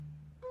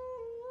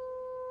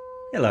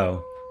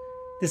Hello,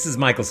 this is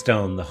Michael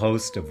Stone, the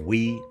host of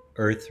We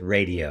Earth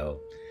Radio,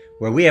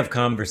 where we have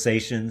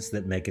conversations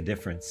that make a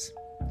difference.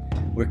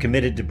 We're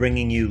committed to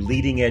bringing you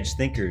leading edge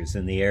thinkers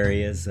in the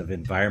areas of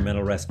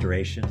environmental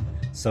restoration,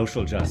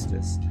 social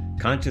justice,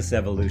 conscious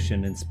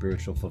evolution, and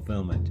spiritual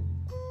fulfillment.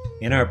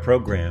 In our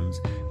programs,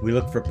 we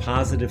look for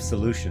positive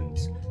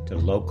solutions to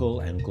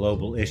local and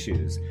global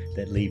issues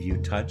that leave you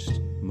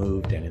touched,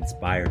 moved, and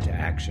inspired to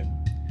action.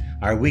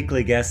 Our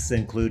weekly guests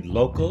include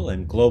local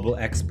and global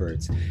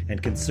experts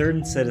and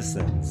concerned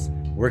citizens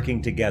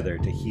working together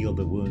to heal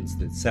the wounds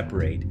that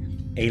separate,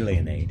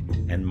 alienate,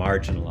 and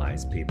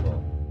marginalize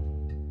people.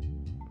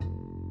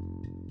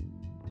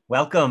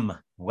 Welcome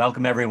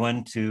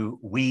everyone to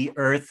We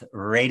Earth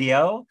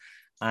Radio.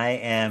 I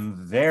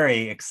am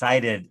very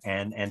excited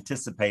and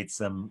anticipate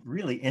some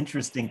really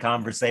interesting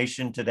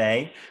conversation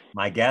today.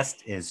 My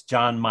guest is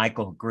John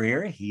Michael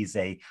Greer. He's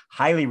a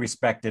highly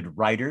respected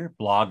writer,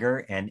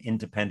 blogger, and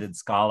independent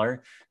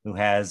scholar who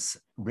has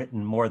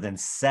written more than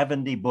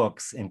 70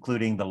 books,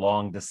 including The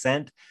Long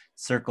Descent,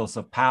 Circles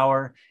of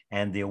Power,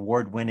 and the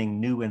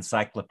award-winning New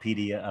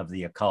Encyclopedia of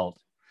the Occult.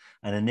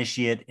 An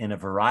initiate in a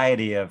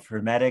variety of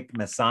Hermetic,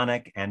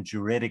 Masonic, and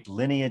Druidic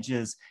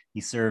lineages, he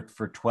served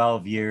for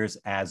 12 years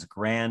as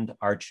Grand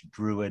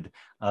Archdruid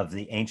of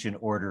the Ancient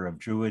Order of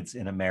Druids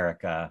in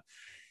America.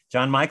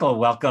 John Michael,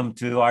 welcome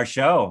to our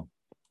show.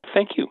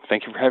 Thank you.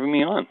 Thank you for having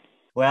me on.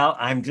 Well,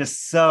 I'm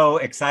just so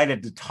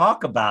excited to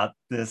talk about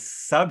this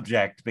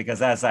subject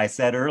because, as I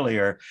said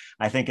earlier,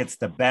 I think it's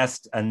the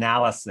best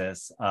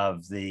analysis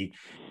of the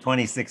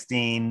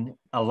 2016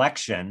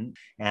 election.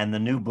 And the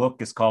new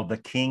book is called The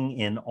King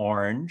in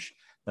Orange: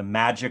 The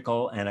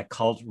Magical and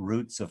Occult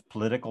Roots of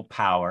Political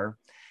Power.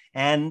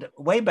 And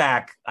way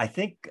back, I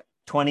think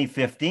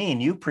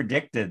 2015, you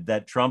predicted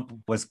that Trump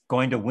was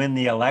going to win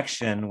the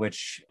election,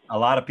 which a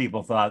lot of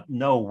people thought,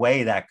 no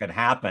way that could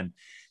happen.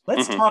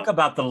 Let's talk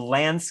about the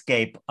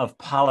landscape of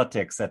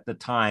politics at the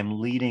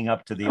time leading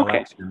up to the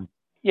election.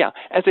 Yeah,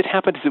 as it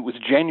happened, it was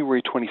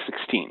January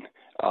 2016.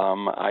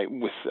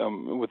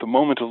 With a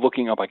moment of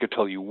looking up, I could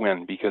tell you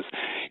when, because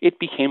it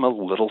became a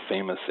little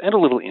famous and a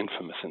little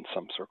infamous in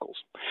some circles.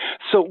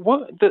 So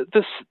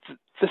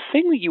the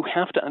thing that you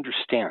have to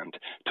understand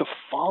to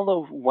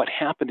follow what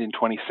happened in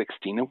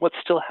 2016 and what's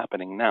still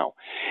happening now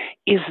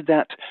is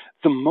that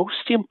the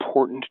most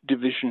important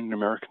division in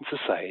American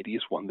society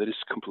is one that is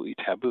completely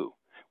taboo.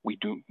 We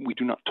do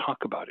not talk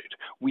about it.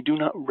 We do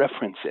not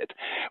reference it.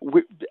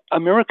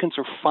 Americans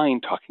are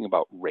fine talking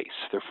about race.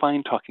 They're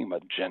fine talking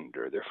about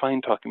gender. They're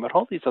fine talking about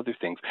all these other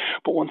things.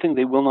 But one thing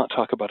they will not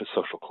talk about is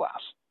social class.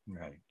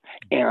 Right.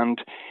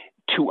 And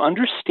to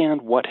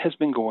understand what has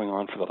been going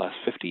on for the last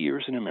 50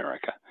 years in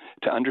America,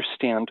 to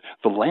understand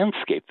the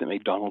landscape that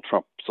made Donald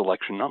Trump's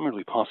election not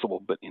merely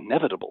possible, but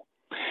inevitable,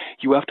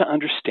 you have to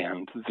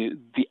understand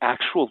the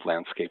actual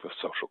landscape of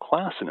social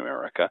class in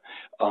America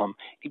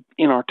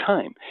in our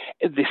time.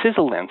 This is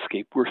a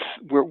landscape where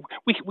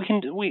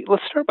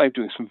let's start by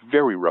doing some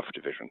very rough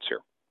divisions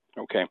here.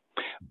 Okay,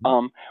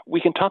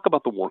 we can talk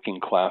about the working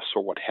class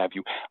or what have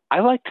you. I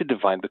like to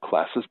divide the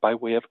classes by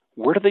way of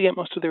where do they get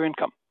most of their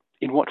income?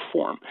 In what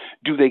form?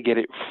 Do they get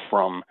it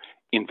from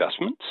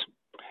investments?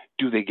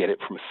 Do they get it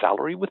from a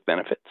salary with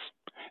benefits?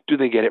 Do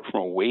they get it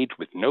from a wage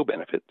with no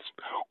benefits?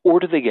 Or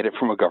do they get it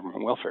from a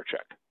government welfare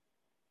check?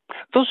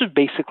 Those are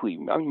basically,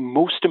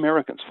 most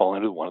Americans fall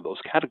into one of those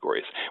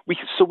categories.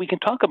 So we can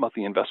talk about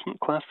the investment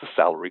class, the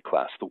salary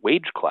class, the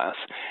wage class,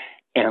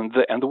 and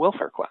the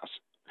welfare class.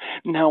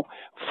 Now,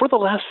 for the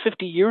last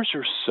 50 years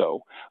or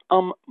so,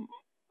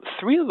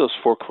 three of those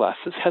four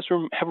classes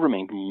have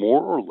remained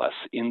more or less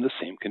in the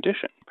same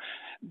condition.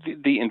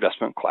 The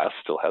investment class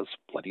still has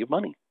plenty of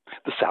money.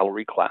 The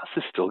salary class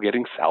is still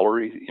getting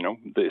salary,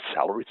 the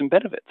salaries and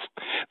benefits.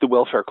 The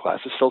welfare class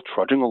is still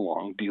trudging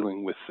along,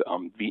 dealing with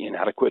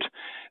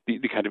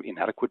the kind of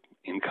inadequate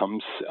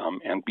incomes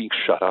and being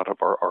shut out of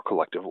our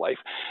collective life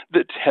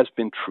that has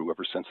been true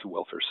ever since the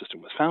welfare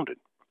system was founded.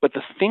 But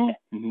the thing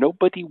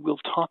nobody will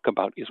talk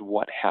about is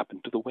what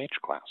happened to the wage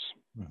class.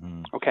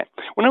 Mm-hmm. Okay.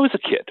 When I was a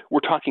kid, we're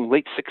talking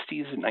late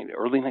 60s and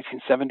early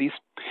 1970s,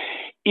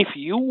 if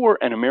you were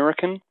an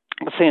American,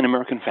 let's say an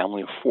American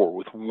family of four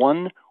with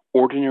one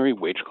ordinary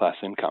wage class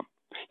income,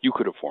 you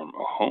could afford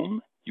a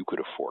home, you could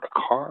afford a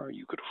car,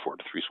 you could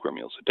afford 3 square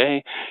meals a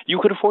day, you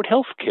could afford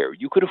health care,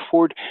 you could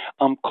afford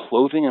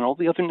clothing and all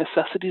the other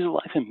necessities of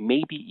life, and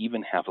maybe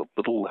even have a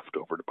little left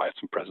over to buy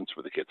some presents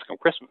for the kids come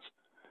Christmas.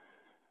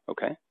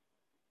 Okay?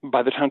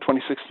 By the time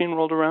 2016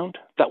 rolled around,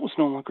 that was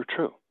no longer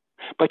true.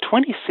 By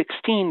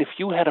 2016, if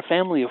you had a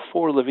family of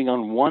 4 living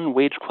on one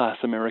wage class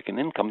American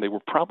income, they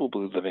were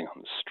probably living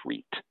on the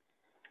street.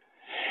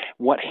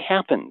 What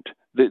happened,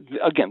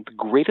 again, the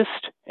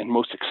greatest and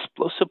most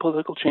explosive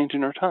political change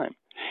in our time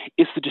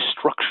is the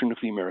destruction of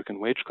the American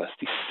wage class,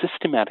 the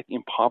systematic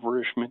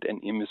impoverishment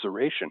and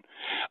immiseration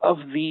of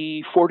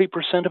the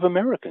 40% of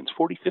Americans,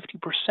 40,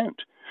 50%,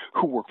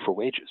 who work for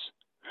wages,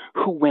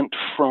 who went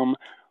from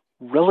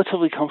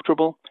relatively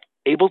comfortable,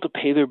 able to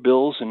pay their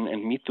bills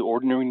and meet the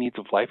ordinary needs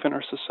of life in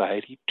our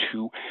society,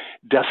 to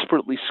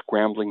desperately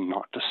scrambling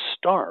not to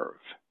starve.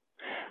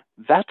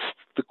 That's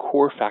the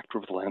core factor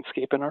of the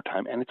landscape in our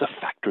time, and it's a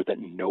factor that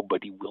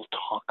nobody will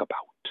talk about.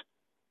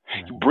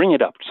 You bring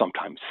it up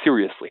sometimes,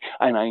 seriously,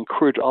 and I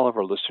encourage all of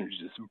our listeners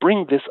to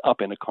bring this up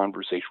in a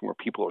conversation where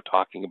people are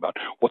talking about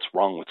what's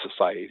wrong with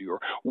society or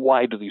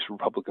why do these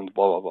Republicans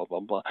blah, blah, blah, blah,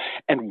 blah,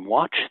 and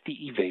watch the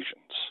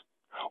evasions.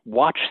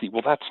 Watch the,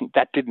 well,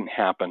 that didn't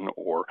happen,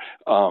 or,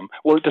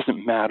 well, it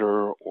doesn't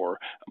matter, or,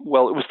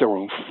 well, it was their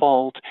own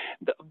fault.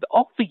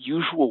 All the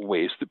usual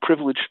ways that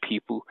privileged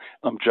people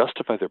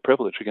justify their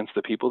privilege against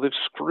the people they've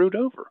screwed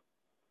over.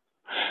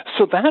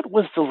 So that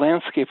was the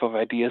landscape of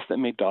ideas that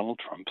made Donald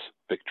Trump's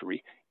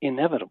victory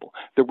inevitable.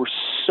 There were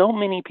so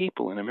many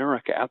people in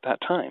America at that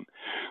time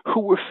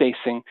who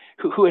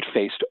had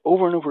faced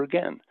over and over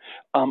again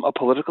a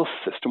political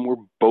system where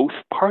both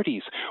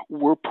parties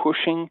were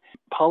pushing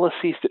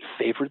policies that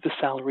favored the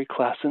salary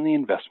class and the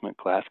investment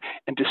class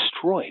and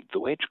destroyed the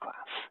wage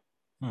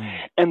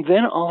class. And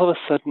then all of a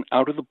sudden,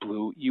 out of the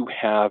blue, you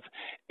have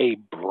a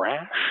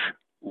brash,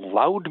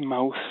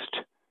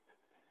 loud-mouthed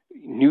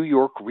New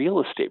York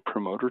real estate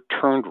promoter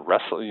turned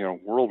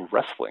world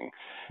wrestling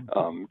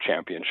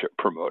championship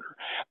promoter,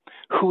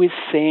 who is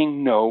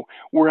saying, no,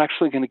 we're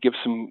actually going to give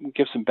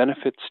some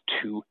benefits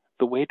to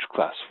the wage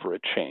class for a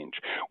change.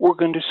 We're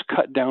going to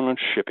cut down on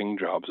shipping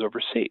jobs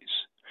overseas.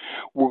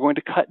 We're going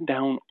to cut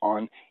down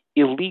on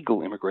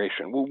illegal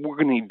immigration. We're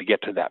going to need to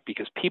get to that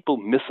because people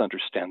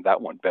misunderstand that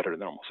one better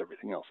than almost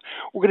everything else.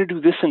 We're going to do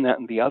this and that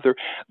and the other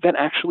that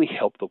actually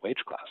help the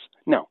wage class.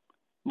 Now,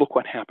 look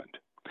what happened.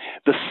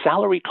 The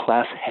salary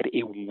class had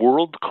a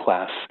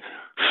world-class,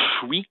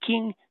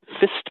 shrieking,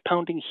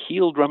 fist-pounding,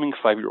 heel-drumming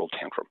 5-year-old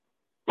tantrum.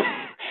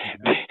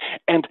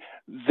 And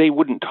they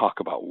wouldn't talk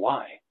about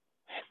why.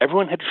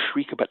 Everyone had to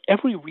shriek about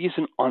every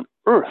reason on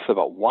earth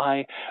about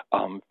why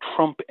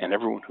Trump and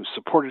everyone who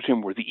supported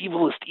him were the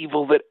evilest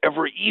evil that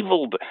ever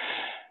eviled.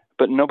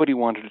 But nobody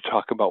wanted to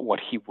talk about what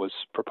he was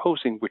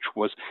proposing, which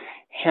was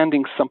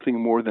handing something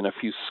more than a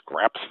few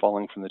scraps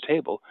falling from the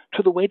table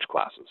to the wage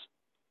classes.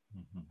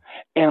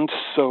 And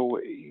so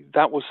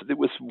it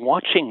was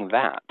watching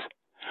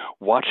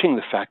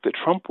the fact that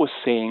Trump was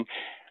saying,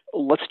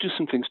 let's do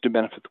some things to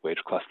benefit the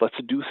wage class. Let's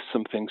do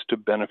some things to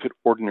benefit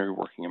ordinary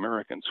working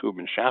Americans who have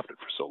been shafted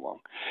for so long.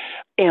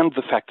 And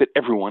the fact that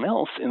everyone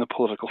else in the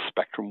political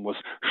spectrum was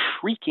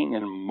shrieking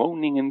and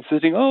moaning and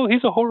saying, oh,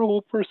 he's a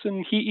horrible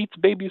person. He eats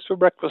babies for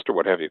breakfast or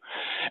what have you.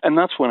 And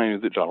that's when I knew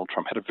that Donald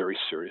Trump had a very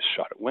serious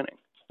shot at winning.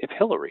 If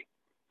Hillary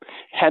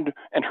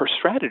and her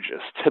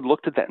strategists had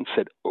looked at that and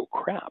said, oh,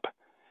 crap,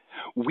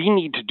 we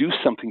need to do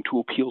something to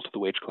appeal to the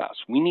wage class.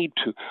 We need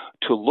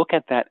to look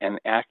at that and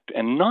act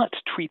and not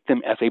treat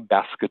them as a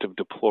basket of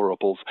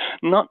deplorables,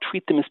 not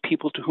treat them as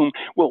people to whom,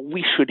 well,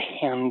 we should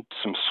hand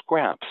some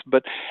scraps,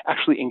 but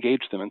actually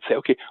engage them and say,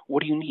 okay,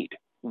 what do you need?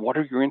 What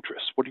are your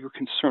interests? What are your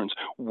concerns?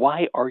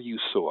 Why are you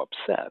so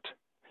upset?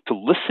 To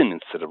listen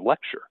instead of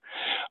lecture.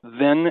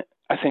 Then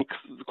I think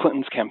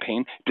Clinton's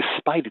campaign,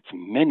 despite its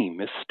many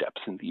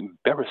missteps and the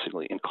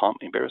embarrassing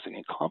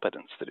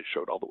incompetence that it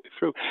showed all the way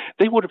through,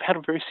 they would have had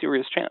a very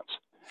serious chance.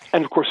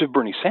 And of course, if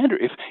Bernie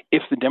Sanders,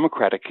 if the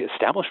Democratic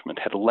establishment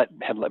had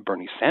let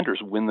Bernie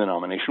Sanders win the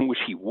nomination, which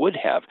he would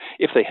have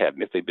if they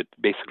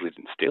basically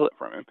didn't steal it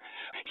from him,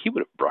 he would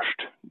have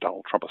brushed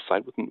Donald Trump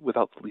aside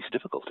without the least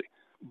difficulty.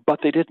 But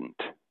they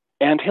didn't.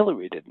 And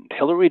Hillary didn't.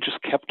 Hillary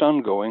just kept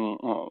on going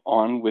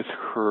on with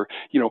her,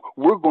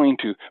 we're going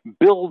to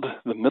build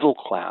the middle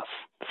class.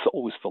 That's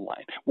always the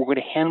line. We're going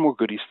to hand more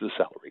goodies to the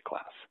salary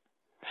class.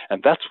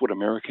 And that's what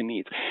America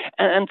needs.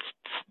 And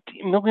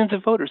millions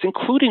of voters,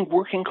 including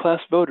working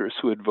class voters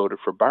who had voted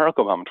for Barack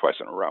Obama twice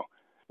in a row,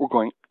 were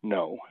going,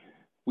 no,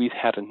 we've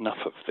had enough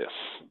of this.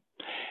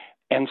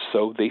 And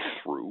so they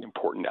threw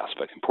important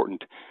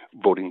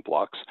voting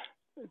blocks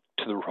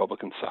to the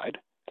Republican side.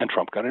 And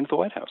Trump got into the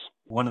White House.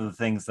 One of the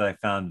things that I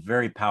found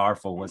very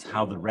powerful was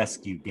how the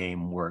rescue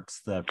game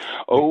works, the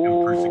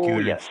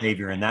persecutor and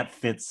savior, and that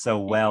fits so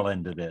well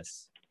into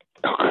this.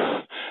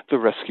 The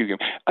rescue game.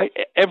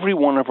 Every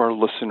one of our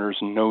listeners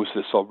knows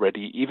this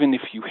already. Even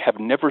if you have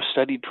never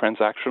studied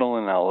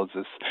transactional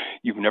analysis,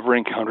 you've never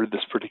encountered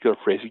this particular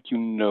phrase, you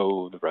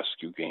know the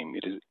rescue game.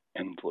 It is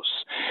endless.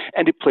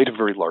 And it played a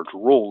very large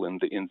role in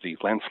the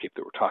landscape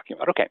that we're talking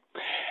about. Okay.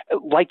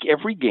 Like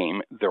every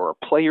game, there are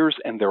players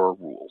and there are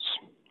rules.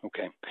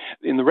 Okay.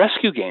 In the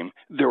rescue game,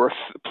 there are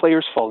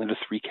players fall into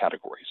three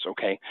categories.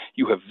 Okay.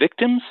 You have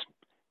victims,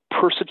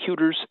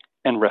 persecutors,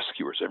 and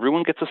rescuers.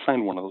 Everyone gets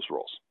assigned one of those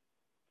roles.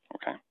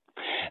 Okay.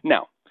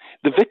 Now,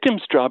 the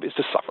victim's job is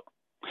to suffer.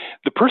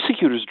 The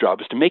persecutor's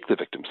job is to make the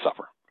victim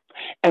suffer.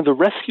 And the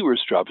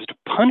rescuer's job is to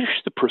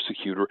punish the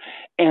persecutor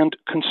and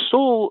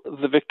console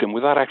the victim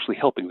without actually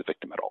helping the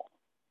victim at all.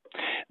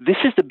 This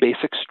is the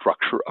basic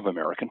structure of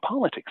American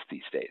politics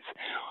these days.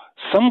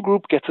 Some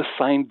group gets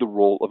assigned the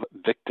role of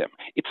victim.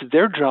 It's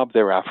their job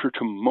thereafter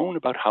to moan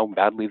about how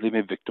badly they've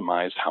been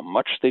victimized, how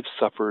much they've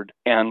suffered,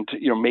 and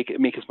make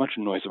as much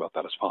noise about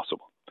that as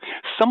possible.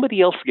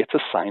 Somebody else gets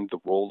assigned the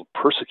role of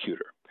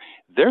persecutor.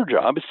 Their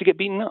job is to get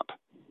beaten up.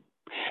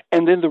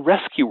 And then the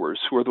rescuers,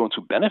 who are the ones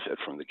who benefit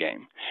from the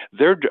game,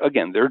 their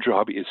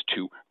job is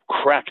to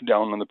crack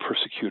down on the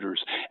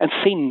persecutors and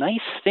say nice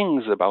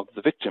things about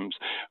the victims,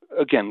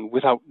 again,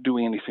 without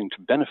doing anything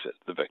to benefit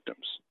the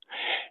victims.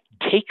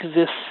 Take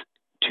this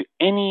to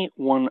any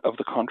one of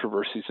the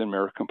controversies in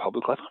American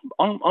public life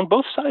on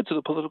both sides of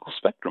the political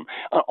spectrum,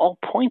 on all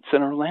points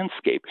in our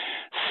landscape.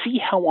 See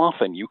how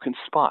often you can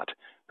spot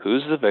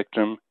who's the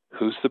victim,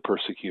 who's the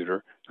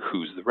persecutor,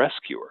 who's the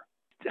rescuer.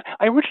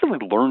 I originally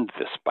learned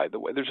this, by the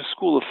way. There's a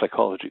school of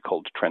psychology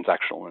called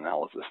transactional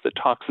analysis that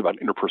talks about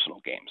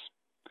interpersonal games.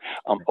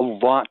 A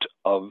lot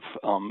of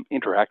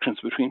interactions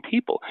between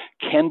people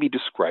can be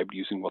described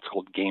using what's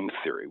called game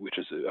theory, which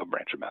is a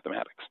branch of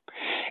mathematics.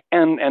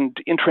 And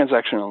in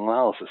transactional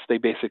analysis, they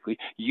basically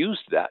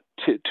used that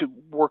to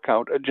work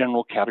out a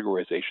general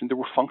categorization. There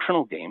were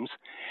functional games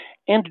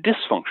and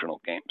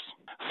dysfunctional games.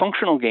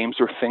 Functional games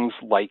are things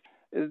like,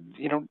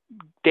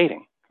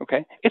 dating.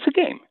 Okay, it's a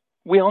game.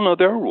 We all know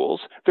there are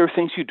rules. There are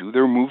things you do.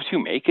 There are moves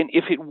you make. And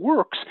if it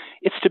works,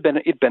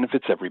 it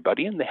benefits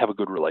everybody, and they have a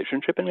good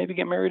relationship and maybe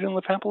get married and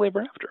live happily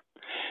ever after.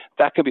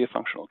 That could be a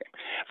functional game.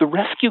 The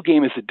rescue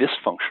game is a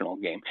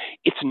dysfunctional game.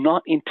 It's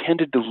not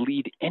intended to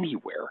lead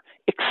anywhere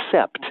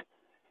except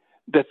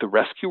that the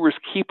rescuers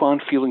keep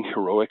on feeling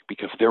heroic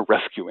because they're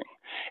rescuing.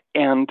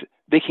 And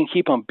they can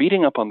keep on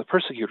beating up on the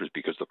persecutors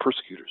because the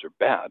persecutors are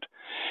bad.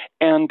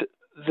 And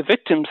the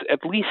victims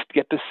at least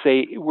get to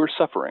say, we're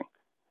suffering.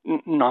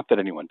 Not that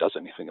anyone does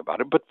anything about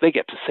it, but they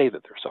get to say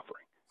that they're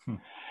suffering.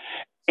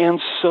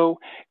 And so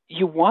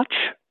you watch,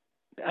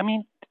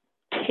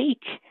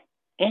 take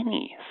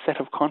any set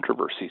of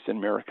controversies in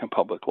American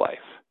public life.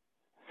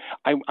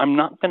 I'm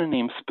not going to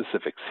name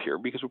specifics here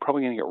because we're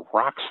probably going to get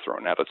rocks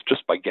thrown at us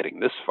just by getting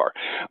this far.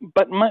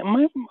 But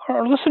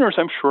our listeners,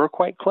 I'm sure, are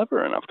quite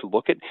clever enough to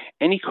look at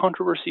any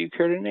controversy you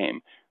care to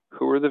name.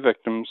 Who are the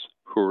victims?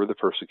 Who are the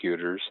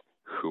persecutors?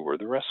 Who are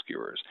the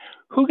rescuers?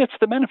 Who gets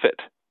the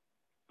benefit?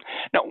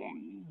 Now,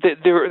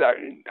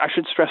 I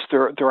should stress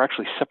there are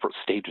actually separate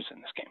stages in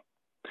this game.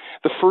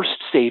 The first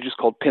stage is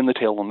called Pin the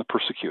Tail on the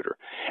Persecutor,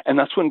 and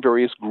that's when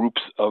various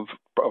groups of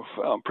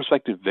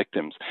prospective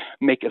victims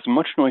make as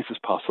much noise as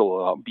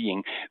possible about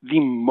being the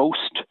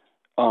most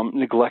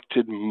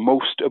neglected,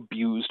 most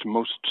abused,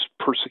 most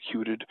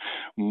persecuted,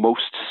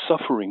 most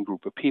suffering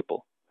group of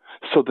people,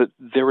 so that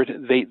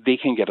they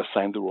can get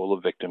assigned the role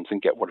of victims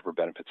and get whatever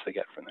benefits they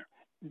get from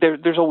there.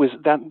 There's always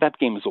that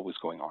game is always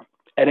going on.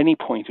 At any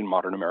point in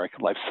modern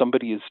American life,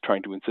 somebody is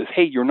trying to insist,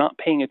 hey, you're not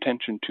paying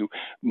attention to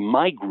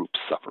my group's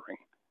suffering.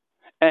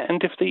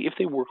 And if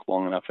they work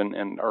long enough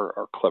and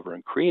are clever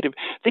and creative,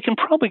 they can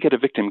probably get a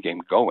victim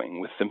game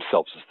going with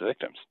themselves as the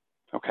victims.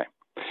 Okay.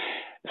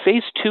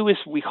 Phase 2 is,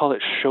 we call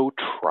it show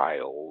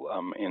trial,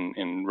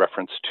 in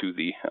reference to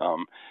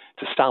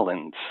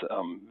Stalin's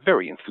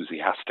very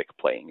enthusiastic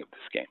playing of this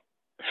game.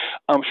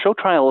 Show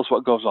trial is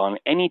what goes on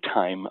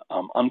anytime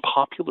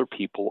unpopular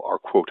people are,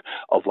 quote,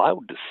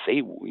 allowed to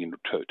say,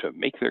 to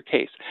make their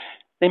case.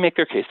 They make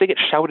their case. They get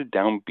shouted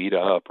down, beat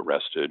up,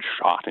 arrested,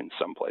 shot in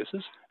some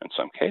places, in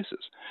some cases.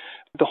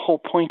 The whole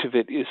point of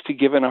it is to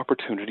give an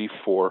opportunity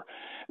for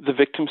the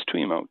victims to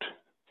emote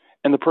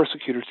and the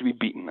persecutors to be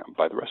beaten up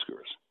by the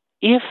rescuers.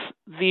 If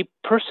the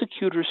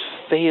persecutors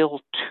fail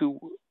to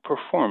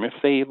perform, if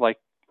they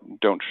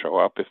don't show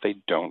up, if they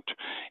don't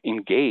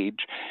engage,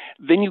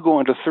 then you go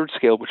on to the third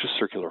scale, which is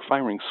circular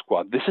firing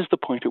squad. This is the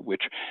point at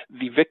which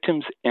the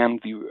victims and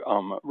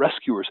the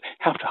rescuers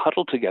have to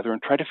huddle together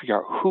and try to figure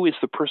out who is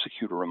the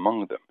persecutor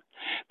among them.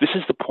 This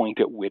is the point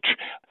at which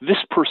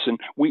this person,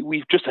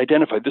 we've just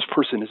identified this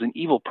person as an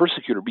evil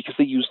persecutor because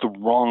they used the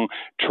wrong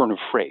turn of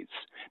phrase.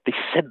 They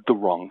said the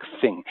wrong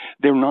thing.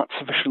 They're not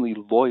sufficiently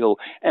loyal,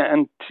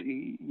 and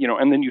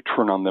then you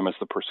turn on them as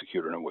the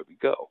persecutor, and away we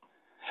go.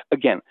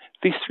 Again,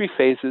 these three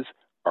phases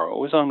are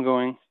always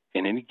ongoing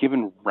in any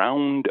given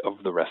round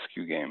of the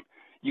rescue game.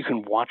 You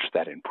can watch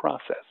that in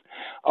process.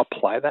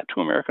 Apply that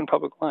to American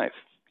public life.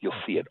 You'll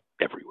see it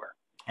everywhere.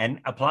 And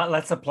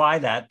let's apply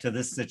that to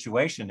this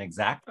situation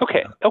exactly.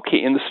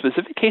 Okay. In the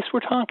specific case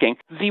we're talking,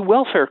 the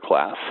welfare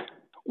class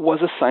was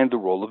assigned the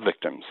role of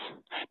victims.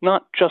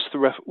 Not just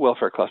the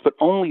welfare class, but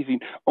only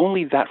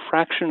that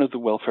fraction of the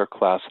welfare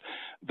class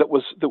that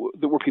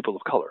were people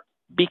of color.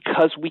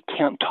 Because we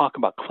can't talk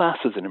about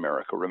classes in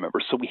America, remember,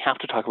 so we have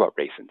to talk about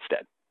race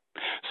instead.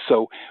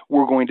 So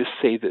we're going to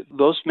say that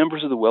those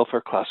members of the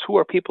welfare class who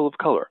are people of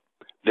color,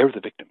 they're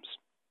the victims.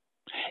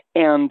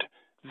 And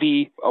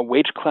the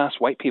wage class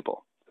white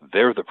people,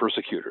 they're the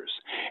persecutors.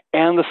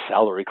 And the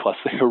salary class,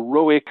 the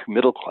heroic,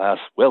 middle class,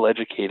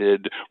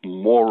 well-educated,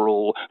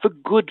 moral, the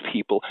good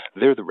people,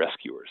 they're the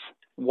rescuers.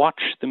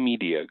 Watch the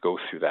media go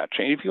through that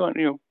change. If you want,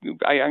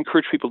 I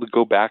encourage people to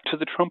go back to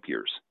the Trump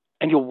years.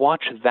 And you'll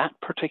watch that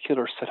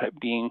particular setup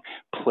being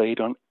played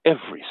on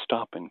every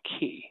stop and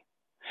key.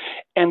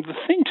 And the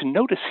thing to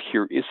notice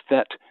here is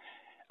that,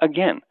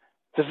 again,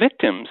 the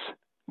victims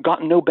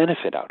got no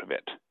benefit out of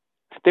it.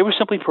 They were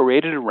simply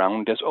paraded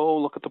around as, oh,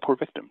 look at the poor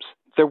victims.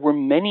 there were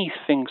many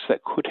things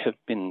that could have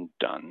been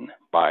done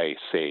by,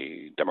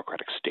 say,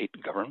 democratic state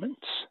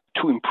governments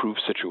to improve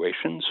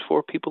situations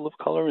for people of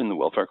color in the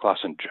welfare class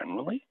and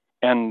generally.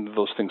 And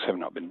those things have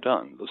not been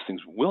done. Those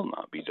things will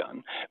not be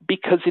done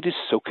because it is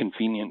so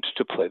convenient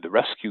to play the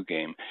rescue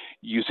game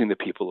using the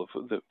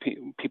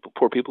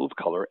poor people of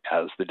color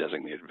as the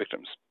designated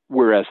victims.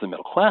 Whereas the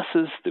middle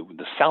classes, the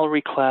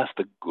salary class,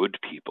 the good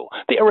people,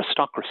 the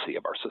aristocracy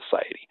of our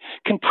society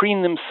can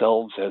preen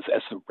themselves as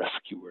the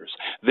rescuers.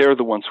 They're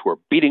the ones who are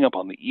beating up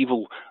on the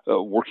evil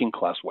working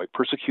class white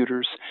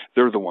persecutors.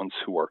 They're the ones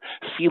who are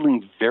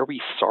feeling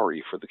very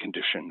sorry for the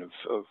condition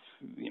of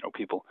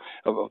people,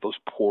 of those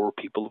poor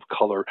people of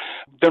color.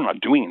 They're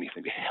not doing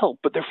anything to help,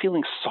 but they're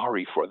feeling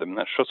sorry for them.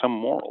 That shows how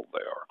moral they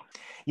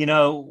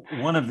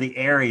are. One of the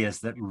areas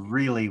that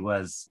really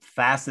was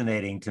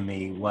fascinating to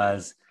me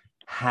was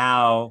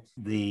how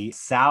the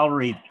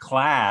salaried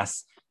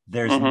class,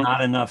 there's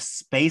not enough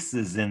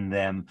spaces in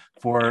them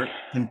for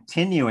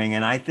continuing.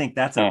 And I think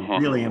that's a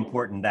really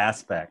important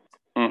aspect.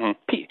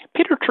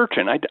 Peter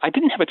Turchin, I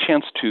didn't have a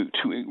chance to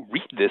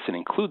read this and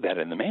include that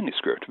in the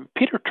manuscript.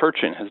 Peter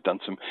Turchin has done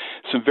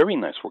some very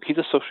nice work. He's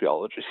a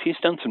sociologist. He's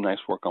done some nice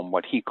work on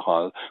what he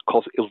calls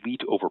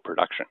elite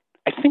overproduction.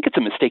 I think it's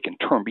a mistaken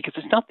term because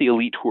it's not the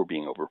elite who are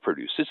being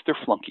overproduced. It's their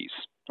flunkies.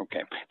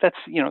 Okay, that's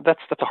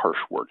a harsh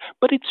word,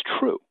 but it's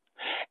true.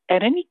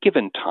 At any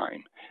given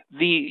time,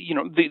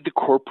 the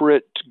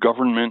corporate,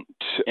 government,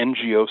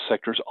 NGO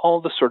sectors,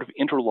 all the sort of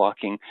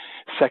interlocking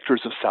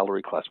sectors of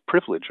salary class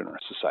privilege in our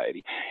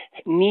society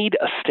need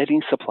a steady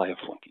supply of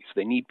flunkies.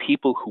 They need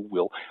people who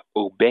will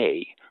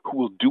obey, who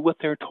will do what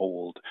they're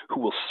told, who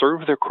will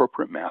serve their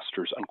corporate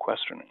masters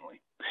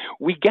unquestioningly.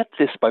 We get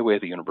this by way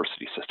of the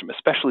university system,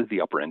 especially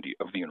the upper end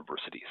of the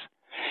universities.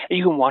 And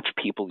you can watch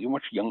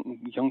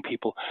young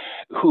people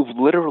who've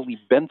literally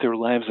bent their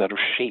lives out of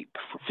shape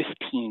for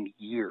 15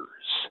 years.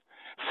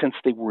 Since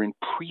they were in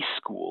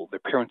preschool, their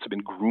parents have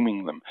been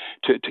grooming them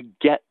to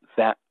get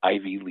that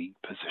Ivy League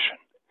position.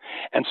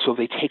 And so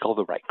they take all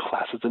the right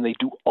classes and they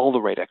do all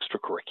the right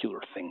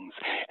extracurricular things.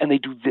 And they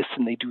do this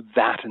and they do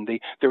that. And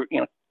they're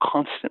in a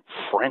constant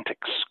frantic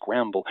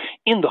scramble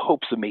in the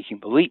hopes of making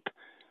the leap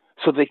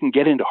so they can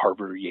get into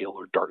Harvard or Yale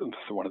or Dartmouth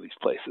or one of these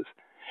places.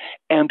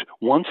 And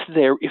once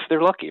if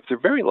they're lucky, if they're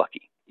very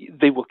lucky,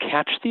 they will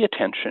catch the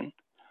attention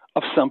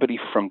of somebody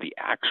from the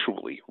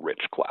actually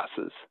rich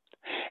classes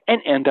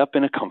and end up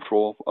in a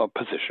comfortable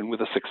position with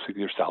a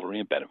six-figure salary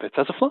and benefits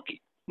as a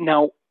flunky.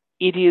 Now,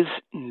 it is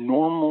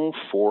normal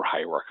for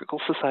hierarchical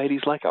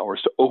societies like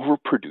ours to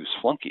overproduce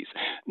flunkies.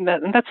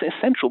 And that's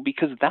essential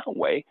because that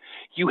way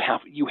you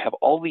have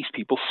all these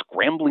people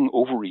scrambling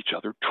over each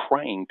other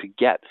trying to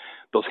get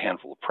those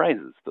handful of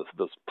prizes,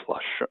 those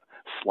plush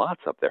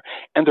slots up there.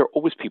 And there are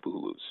always people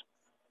who lose.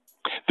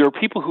 There are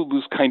people who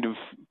lose kind of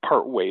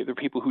part way. There are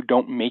people who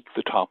don't make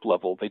the top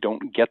level. They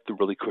don't get the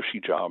really cushy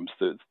jobs,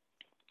 the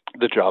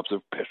jobs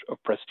of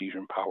prestige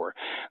and power.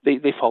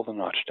 They fall a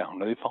notch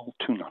down, or they fall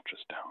 2 notches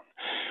down,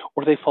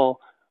 or they fall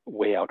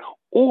way out.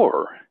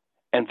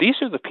 And these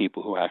are the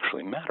people who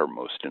actually matter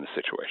most in a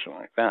situation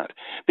like that.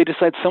 They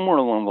decide somewhere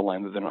along the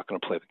line that they're not going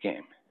to play the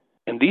game.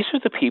 And these are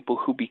the people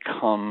who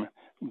become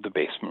the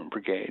basement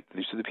brigade.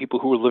 These are the people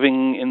who are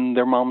living in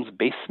their mom's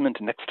basement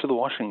next to the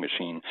washing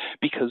machine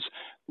because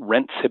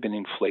rents have been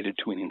inflated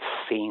to an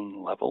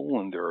insane level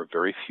and there are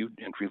very few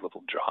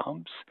entry-level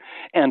jobs.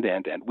 And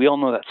we all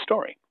know that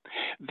story.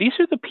 These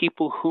are the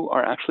people who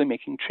are actually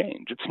making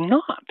change. it's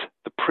not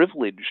the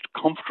privileged,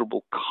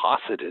 comfortable,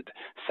 cosseted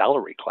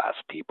salary class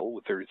people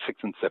with their 6-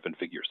 and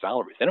 7-figure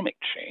salaries. They don't make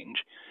change.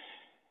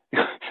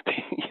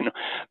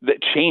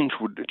 That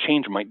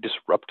change might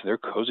disrupt their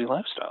cozy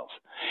lifestyles.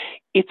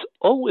 It's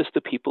always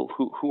the people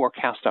who are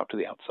cast out to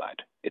the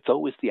outside. It's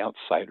always the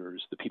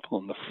outsiders, the people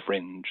on the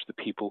fringe, the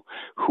people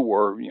who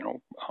are,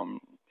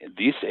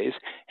 these days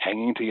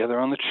hanging together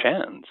on the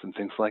chans and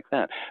things like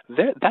that.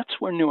 That's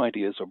where new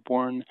ideas are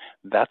born.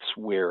 That's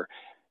where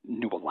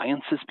new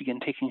alliances begin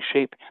taking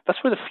shape.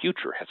 That's where the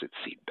future has its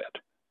seedbed.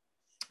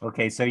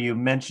 Okay, so you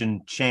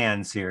mentioned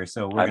chans here.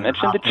 So I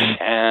mentioned the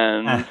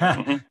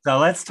chans. So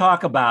let's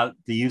talk about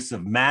the use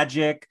of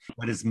magic.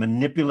 What is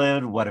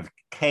manipulative? What of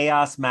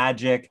chaos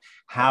magic?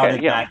 How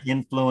did that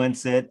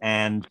influence it?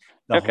 And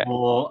the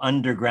whole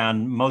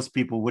underground. Most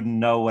people wouldn't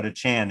know what a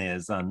chan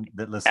is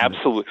that listen.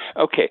 Absolutely.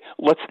 Okay,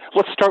 let's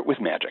start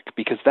with magic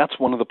because that's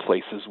one of the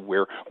places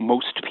where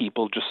most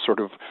people just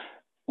sort of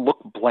look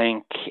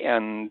blank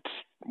and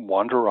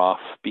wander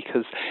off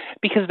because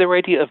their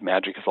idea of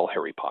magic is all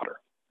Harry Potter.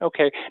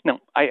 Okay. Now,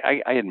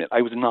 I admit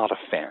I was not a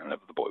fan of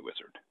the Boy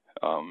Wizard.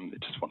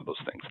 It's just one of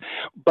those things.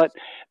 But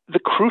the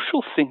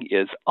crucial thing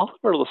is, all of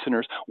our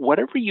listeners,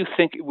 whatever you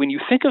think, when you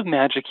think of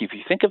magic, if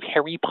you think of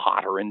Harry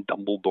Potter and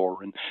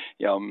Dumbledore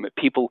and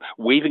people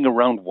waving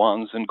around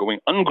wands and going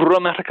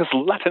Ungrammaticus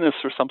Latinus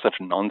or some such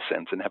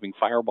nonsense and having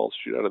fireballs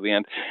shoot out of the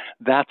end,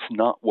 that's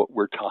not what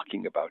we're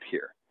talking about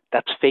here.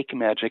 That's fake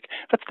magic.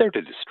 That's there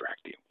to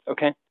distract you.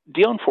 Okay?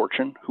 Dionne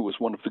Fortune, who was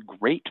one of the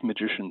great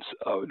magicians,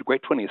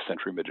 great 20th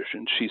century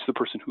magicians, she's the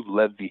person who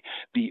led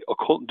the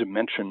occult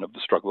dimension of the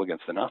struggle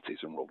against the Nazis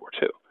in World War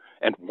II,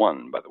 and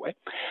won, by the way.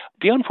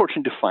 Dionne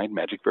Fortune defined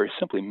magic very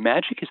simply.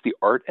 Magic is the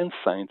art and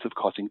science of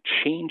causing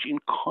change in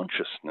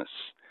consciousness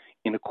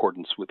in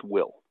accordance with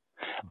will.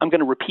 I'm going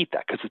to repeat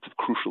that because it's of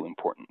crucial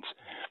importance.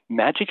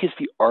 Magic is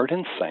the art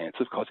and science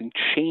of causing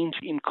change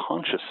in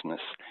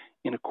consciousness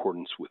in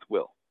accordance with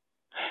will.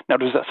 Now,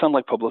 does that sound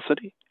like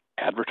publicity,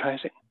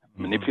 advertising,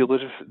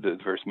 manipulative, the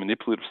various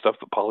manipulative stuff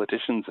that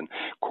politicians and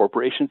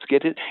corporations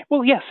get it?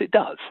 Well, yes, it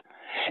does.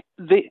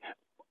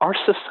 Our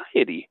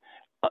society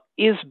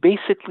is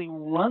basically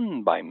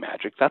run by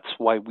magic. That's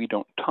why we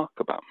don't talk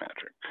about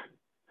magic.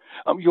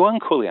 Ioan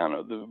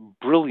Coleanu, the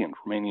brilliant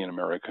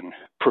Romanian-American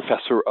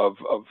professor of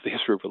the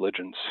history of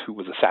religions who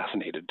was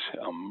assassinated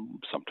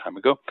some time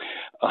ago,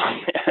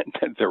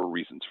 and there were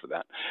reasons for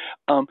that,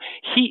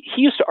 he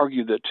used to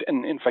argue that,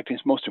 and in fact, in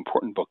his most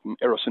important book,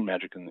 Eros and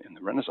Magic in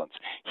the Renaissance,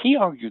 he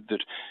argued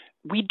that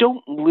we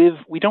don't live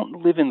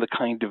in the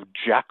kind of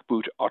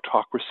jackboot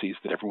autocracies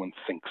that everyone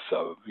thinks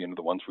of,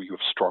 the ones where you have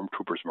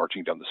stormtroopers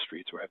marching down the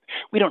streets.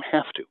 We don't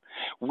have to.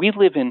 We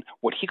live in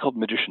what he called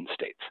magician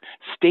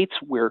states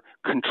where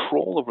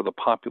control over the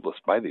populace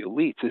by the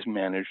elites is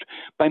managed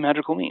by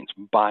magical means,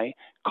 by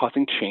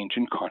causing change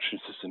in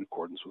consciousness in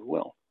accordance with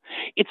will.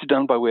 It's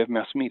done by way of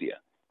mass media.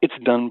 It's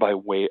done by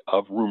way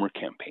of rumor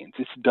campaigns.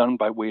 It's done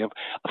by way of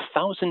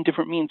 1,000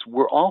 different means.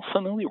 We're all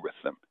familiar with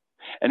them.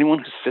 Anyone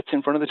who sits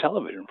in front of the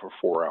television for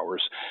 4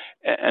 hours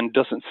and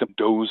doesn't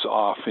doze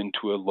off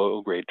into a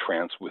low-grade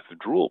trance with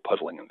drool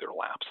puddling in their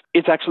laps,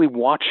 is actually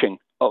watching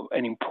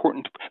an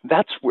important.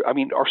 That's where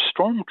our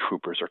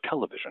stormtroopers are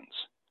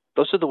televisions.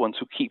 Those are the ones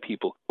who keep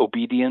people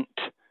obedient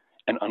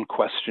and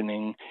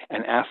unquestioning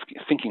and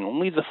thinking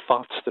only the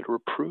thoughts that are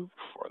approved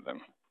for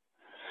them.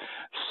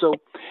 So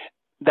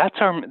that's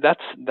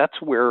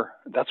where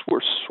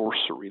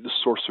sorcery, the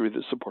sorcery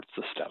that supports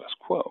the status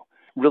quo,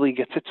 really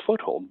gets its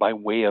foothold by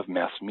way of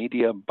mass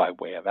media, by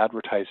way of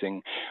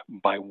advertising,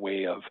 by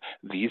way of,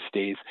 these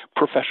days,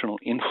 professional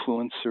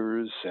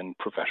influencers and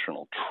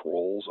professional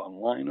trolls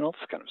online and all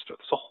this kind of stuff.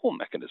 It's a whole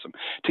mechanism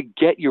to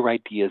get your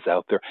ideas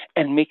out there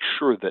and make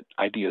sure that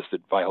ideas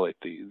that violate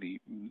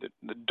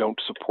that don't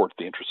support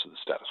the interests of the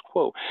status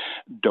quo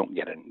don't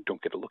get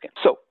a look in.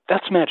 So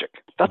that's magic.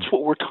 That's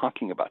what we're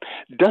talking about.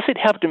 Does it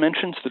have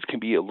dimensions that can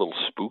be a little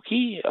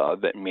spooky,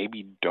 that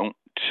maybe don't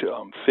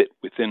fit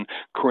within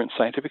current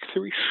scientific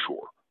theory?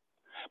 Sure.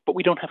 But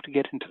we don't have to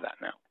get into that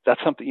now. That's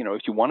something,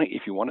 if you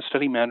want to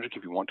study magic,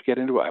 if you want to get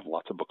into it, I have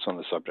lots of books on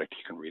the subject.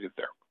 You can read it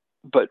there.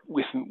 But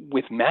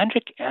with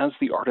magic as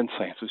the art and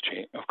science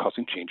of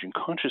causing change in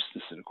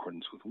consciousness in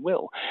accordance with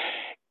will,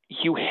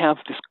 you have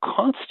this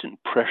constant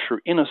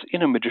pressure in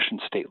a magician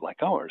state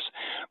like ours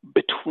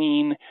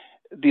between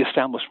the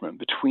establishment,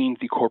 between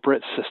the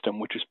corporate system,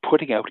 which is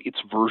putting out its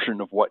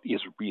version of what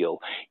is real,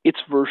 its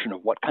version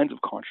of what kinds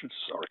of consciousness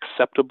are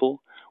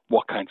acceptable,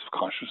 what kinds of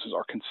consciousness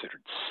are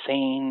considered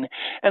sane.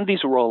 And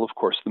these are all, of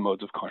course, the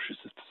modes of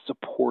consciousness that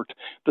support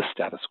the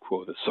status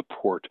quo, that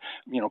support,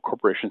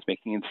 corporations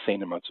making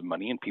insane amounts of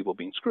money and people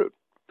being screwed.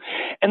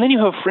 And then you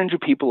have a fringe of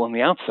people on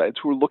the outsides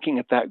who are looking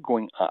at that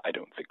going, I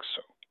don't think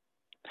so.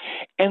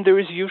 And there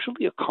is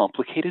usually a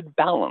complicated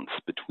balance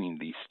between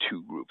these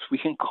two groups. We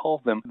can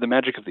call them the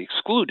magic of the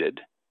excluded.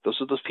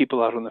 Those are those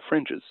people out on the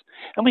fringes.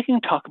 And we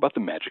can talk about the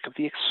magic of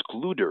the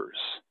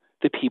excluders,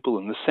 the people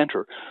in the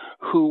center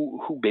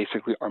who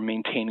basically are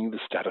maintaining the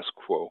status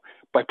quo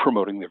by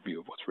promoting their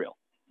view of what's real.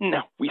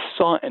 Now, we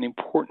saw an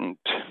important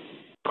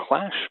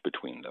clash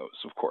between those,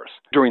 of course,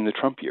 during the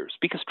Trump years,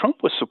 because Trump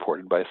was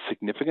supported by a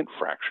significant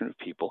fraction of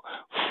people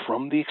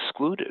from the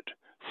excluded,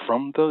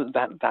 from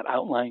that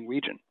outlying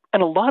region.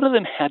 And a lot of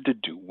them had to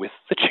do with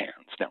the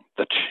Chans. Now,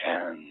 the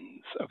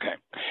Chans, okay.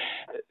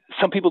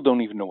 Some people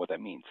don't even know what that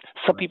means.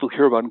 Some people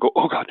hear about it and go,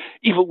 oh God,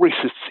 evil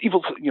racists,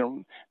 evil,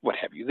 what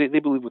have you. They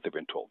believe what they've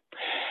been told.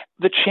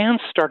 The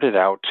Chans started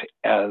out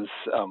as,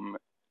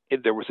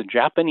 there was a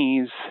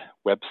Japanese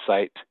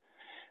website,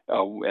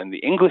 and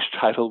the English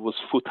title was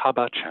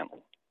Futaba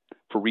Channel.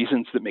 For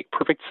reasons that make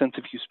perfect sense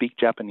if you speak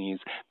Japanese,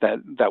 that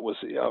was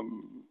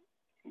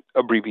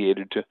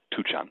abbreviated to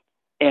Tuchan.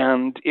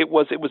 And it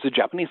was a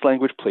Japanese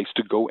language place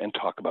to go and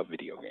talk about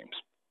video games.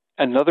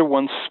 Another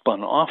one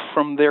spun off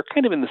from there,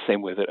 kind of in the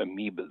same way that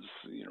amoebas,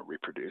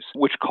 reproduce,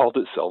 which called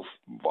itself,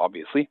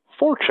 obviously,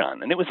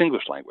 4chan, and it was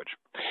English language.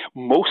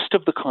 Most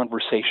of the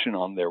conversation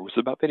on there was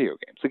about video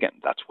games. Again,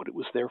 that's what it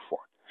was there for.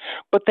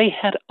 But they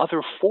had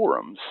other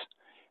forums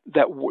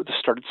that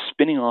started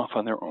spinning off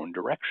on their own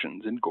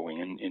directions and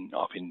going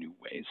off in new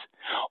ways.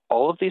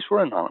 All of these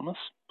were anonymous.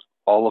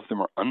 All of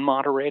them are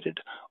unmoderated.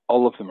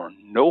 All of them are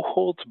no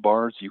holds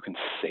barred. You can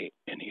say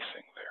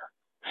anything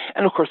there.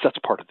 And of course, that's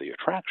part of the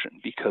attraction,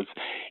 because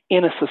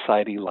in a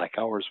society like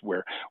ours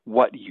where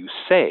what you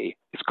say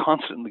is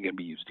constantly going to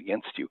be used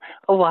against you,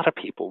 a lot of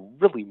people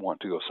really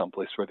want to go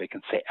someplace where they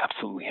can say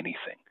absolutely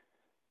anything.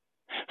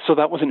 So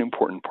that was an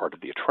important part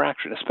of the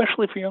attraction,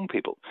 especially for young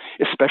people,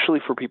 especially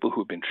for people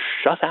who have been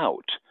shut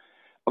out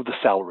of the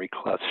salary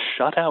class,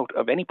 shut out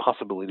of any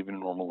possibility of a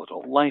normal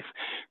adult life,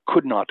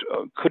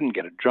 couldn't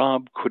get a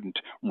job, couldn't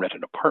rent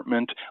an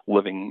apartment,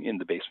 living in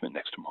the basement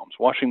next to mom's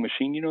washing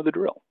machine. You know the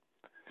drill.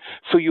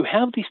 So you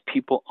have these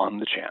people on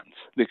the chans,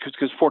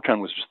 because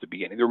 4chan was just the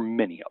beginning. There are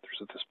many others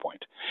at this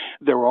point.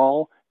 They're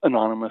all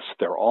anonymous.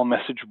 They're all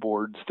message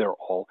boards. They're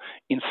all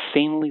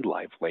insanely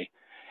lively.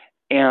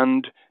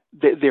 And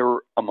they're,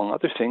 among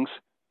other things,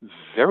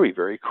 very,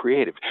 very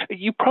creative.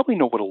 You probably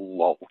know what a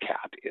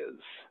lolcat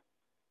is.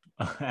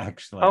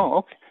 Actually. Oh,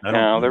 okay.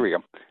 Now, there we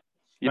go.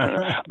 You don't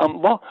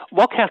know.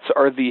 Lolcats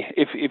are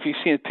if you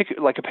see a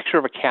picture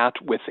of a cat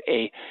with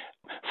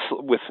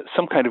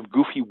some kind of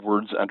goofy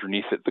words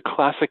underneath it. The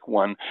classic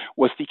one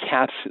was the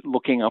cat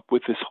looking up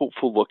with this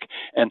hopeful look,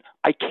 and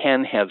 "I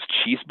can have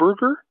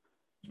cheeseburger."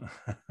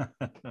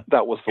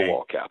 That was the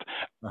lolcat.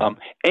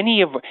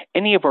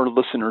 Any of our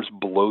listeners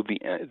below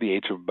the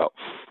age of about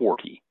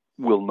 40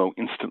 will know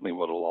instantly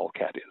what a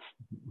lolcat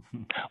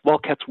is.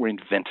 Lolcats were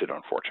invented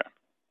on 4chan.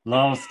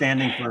 LOL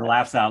standing for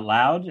laughs out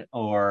loud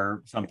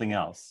or something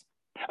else?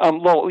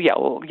 LOL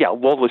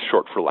is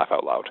short for laugh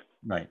out loud.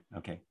 Right.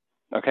 Okay.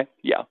 Okay.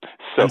 Yeah.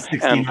 So I'm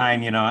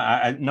 69.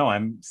 No,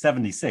 I'm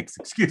 76.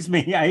 Excuse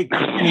me. I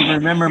can't even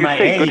remember my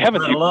age. Good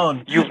heavens, let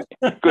alone.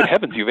 Good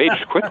heavens, you've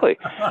aged quickly.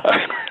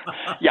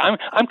 Yeah,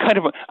 I'm kind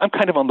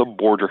of on the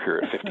border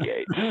here at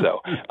 58.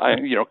 So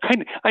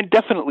I'm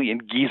definitely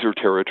in geezer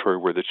territory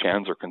where the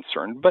chans are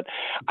concerned. But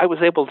I was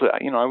able to,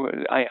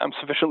 I'm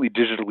sufficiently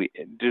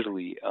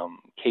digitally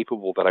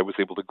capable that I was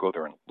able to go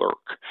there and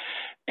lurk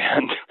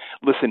and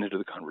listen into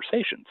the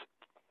conversations.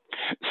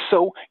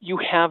 So you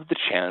have the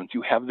chans,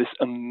 you have this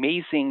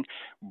amazing,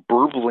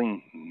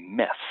 burbling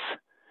mess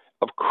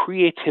of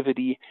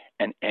creativity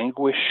and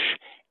anguish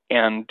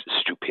and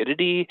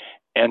stupidity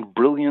and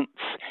brilliance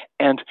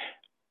and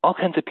all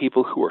kinds of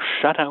people who are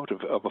shut out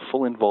of a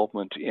full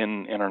involvement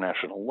in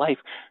international life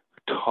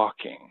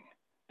talking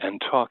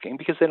and talking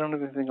because they don't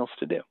have anything else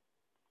to do.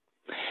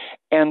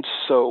 And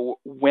so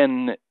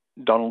when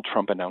Donald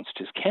Trump announced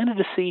his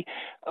candidacy,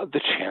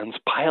 the chans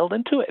piled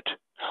into it.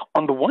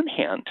 On the one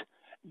hand,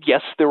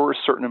 yes, there were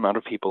a certain amount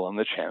of people on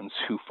the chans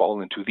who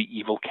fall into the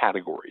evil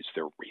categories.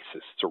 They're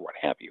racists or what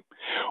have you.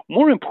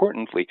 More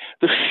importantly,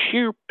 the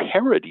sheer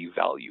parody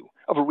value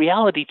of a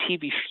reality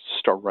TV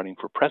star running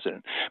for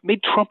president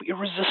made Trump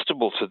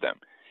irresistible to them.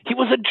 He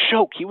was a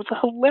joke. He was a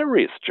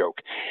hilarious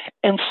joke.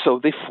 And so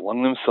they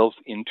flung themselves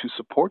into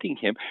supporting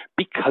him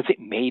because it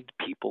made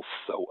people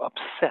so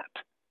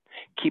upset.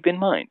 Keep in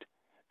mind,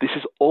 this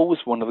is always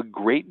one of the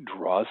great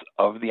draws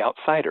of the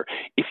outsider.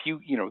 If you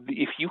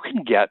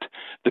can get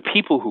the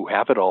people who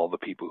have it all, the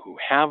people who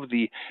have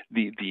the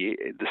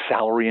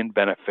salary and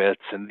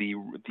benefits and the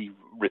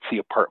ritzy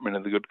apartment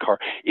and the good car,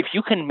 if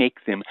you can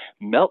make them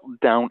melt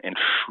down and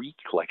shriek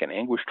like an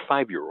anguished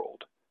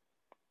 5-year-old,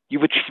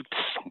 you've achieved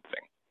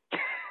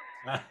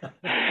something.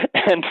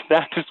 And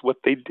that is what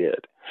they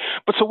did.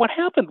 But so what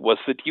happened was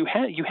that you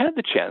had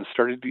the chans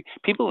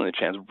people in the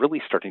chans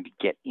really starting to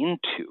get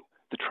into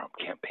the Trump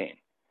campaign.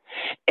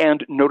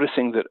 And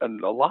noticing that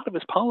a lot of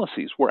his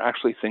policies were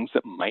actually things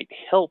that might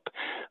help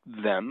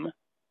them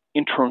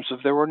in terms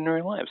of their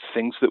ordinary lives,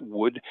 things that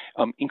would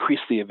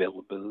increase the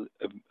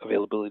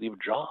availability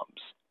of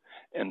jobs.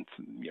 And,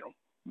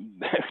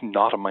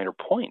 not a minor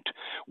point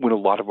when a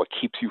lot of what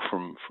keeps you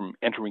from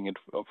entering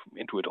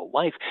into adult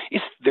life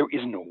is there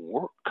is no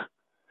work.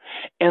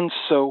 And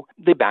so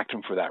they backed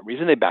him for that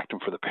reason. They backed him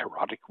for the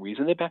parodic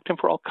reason. They backed him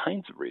for all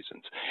kinds of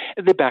reasons.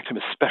 And they backed him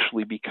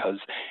especially because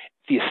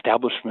the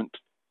establishment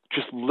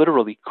just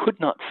literally could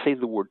not say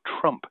the word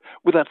Trump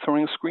without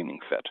throwing a screaming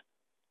fit.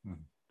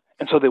 Mm-hmm.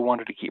 And so they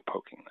wanted to keep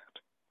poking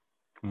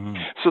that.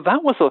 Mm-hmm. So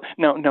that was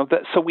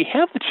so we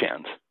have the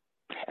chans,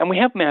 and we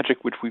have magic,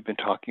 which we've been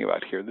talking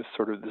about here, this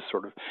sort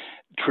of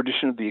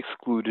tradition of the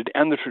excluded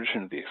and the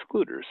tradition of the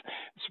excluders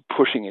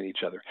pushing at each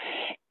other.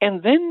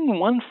 And then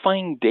one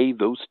fine day,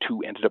 those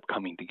two ended up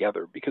coming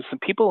together because the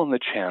people in the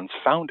chans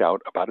found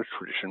out about a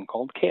tradition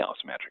called chaos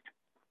magic.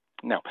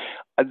 Now,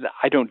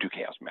 I don't do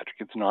chaos magic.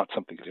 It's not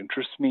something that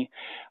interests me.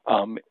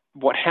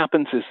 What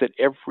happens is that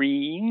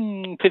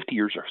every 50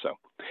 years or so,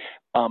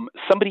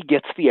 somebody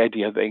gets the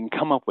idea they can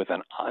come up with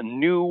a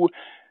new,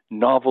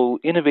 novel,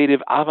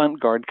 innovative,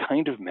 avant-garde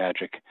kind of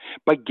magic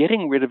by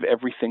getting rid of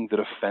everything that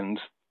offends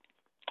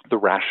the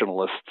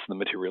rationalists, the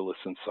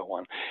materialists, and so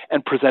on,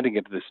 and presenting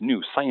it as this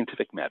new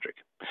scientific magic.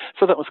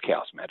 So that was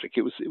chaos magic.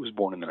 It was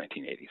born in the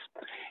 1980s,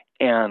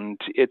 and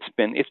it's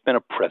been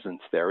a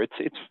presence there.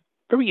 It's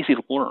very easy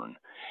to learn,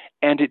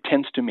 and it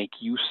tends to make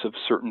use of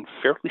certain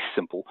fairly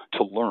simple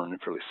to learn and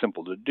fairly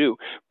simple to do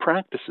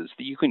practices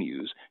that you can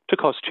use to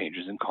cause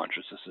changes in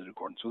consciousness in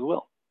accordance with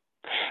will.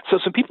 So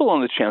some people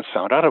on the chans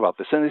found out about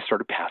this, and they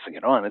started passing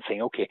it on and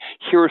saying, okay,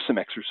 here are some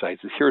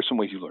exercises, here are some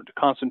ways you learn to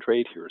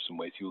concentrate, here are some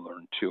ways you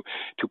learn to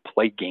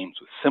play games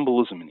with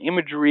symbolism and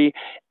imagery,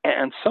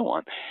 and so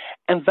on.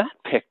 And that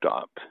picked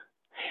up.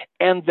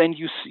 And then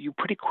you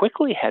pretty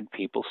quickly had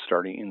people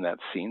starting in that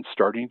scene,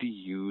 starting to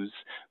use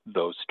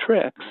those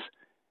tricks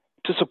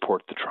to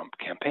support the Trump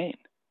campaign.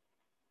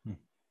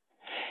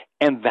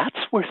 And that's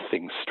where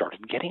things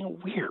started getting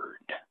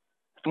weird.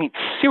 I mean,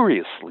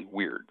 seriously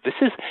weird. This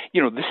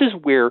is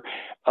where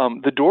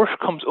the door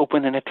comes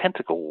open and a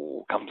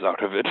tentacle comes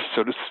out of it,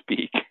 so to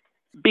speak.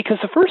 Because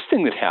the first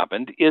thing that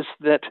happened is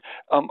that,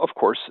 of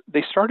course,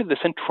 they started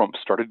this and Trump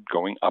started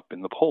going up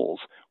in the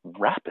polls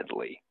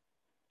rapidly.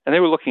 And they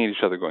were looking at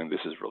each other going,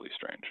 this is really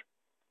strange.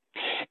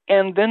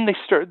 And then they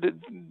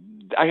started,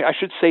 I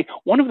should say,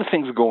 one of the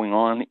things going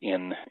on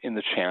in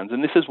the chans,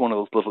 and this is one of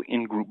those little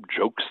in-group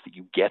jokes that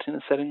you get in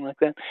a setting like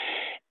that,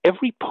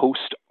 every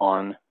post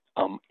on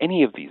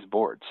any of these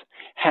boards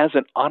has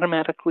an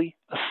automatically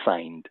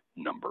assigned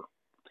number.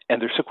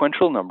 And they're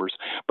sequential numbers,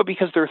 but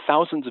because there are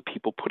thousands of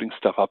people putting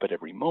stuff up at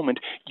every moment,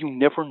 you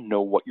never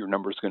know what your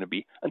number is going to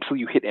be until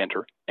you hit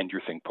enter and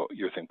your thing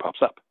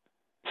pops up.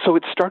 So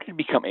it started to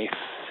become a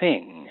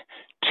thing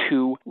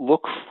to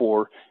look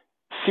for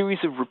series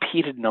of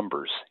repeated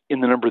numbers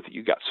in the number that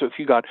you got. So if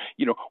you got,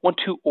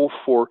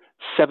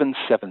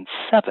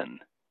 1204777,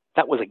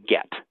 that was a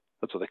get.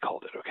 That's what they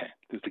called it, okay?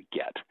 There's a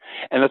get.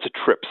 And that's a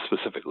trip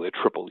specifically, a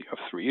triple. You have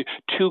 3.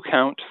 2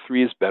 count,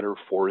 3 is better,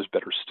 4 is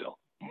better still.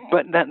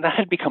 But that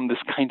had become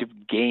this kind of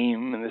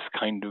game and this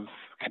kind of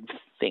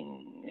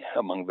thing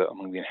among the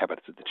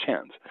inhabitants of the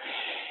chans.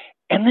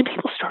 And then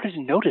people started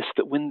to notice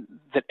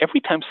that every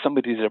time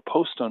somebody did a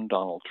post on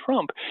Donald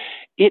Trump,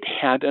 it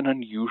had an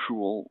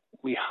unusually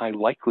high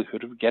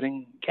likelihood of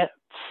getting gets.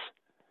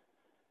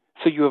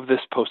 So you have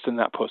this post and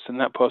that post and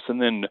that post, and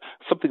then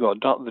something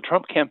about the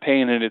Trump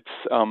campaign, and it's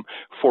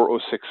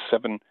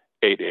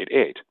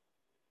 4067888.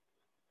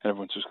 And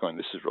everyone's just going,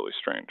 this is really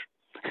strange.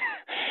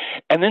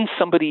 And then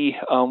somebody,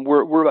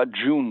 we're about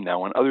June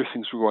now, and other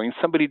things were going.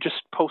 Somebody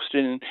just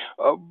posted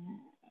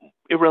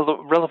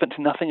irrelevant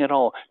to nothing at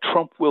all.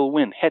 Trump will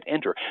win. Hit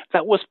enter.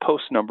 That was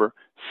post number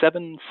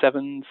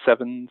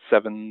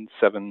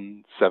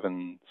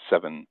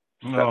 7777777.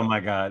 Oh my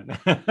God.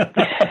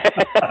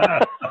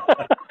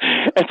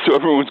 And so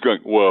everyone's going,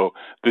 whoa,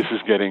 this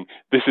is getting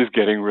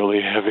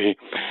really heavy.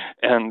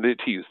 And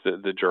to use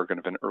the jargon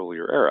of an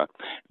earlier era.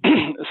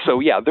 So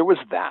yeah, there was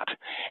that.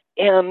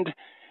 And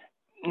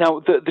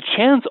now the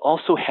chans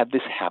also had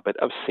this habit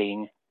of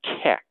saying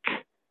kek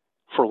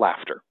for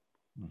laughter.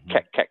 Mm-hmm.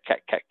 Kek, kek,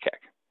 kek, kek,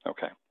 kek.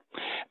 Okay.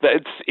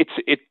 That's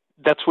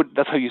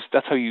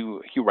how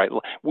you write.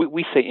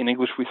 We say in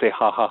English, we say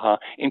ha ha ha.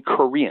 In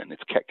Korean,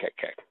 it's kek, kek,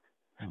 kek.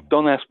 Mm-hmm.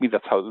 Don't ask me.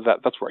 That's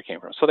where I came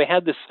from. So they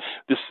had this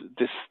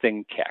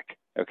thing kek,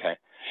 okay,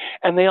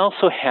 and they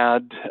also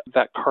had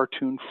that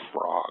cartoon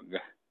frog.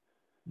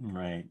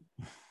 Right.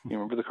 You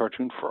remember the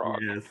cartoon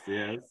frog?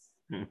 Yes.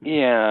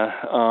 Yeah.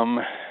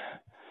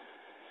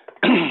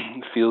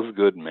 Feels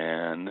good,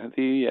 man.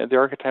 The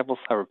archetypal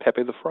flower,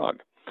 Pepe the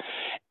Frog.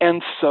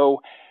 And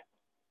so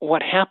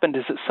what happened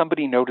is that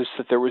somebody noticed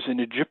that there was an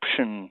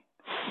Egyptian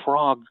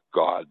frog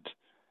god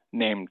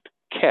named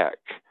Kek,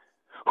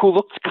 who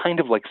looked kind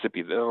of like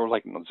Zippy, or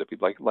like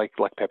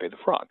Pepe the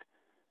Frog.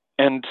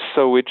 And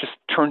so it just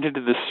turned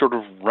into this sort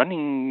of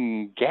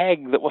running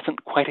gag that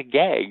wasn't quite a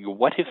gag.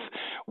 What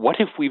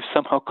if we've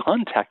somehow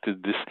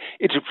contacted this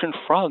Egyptian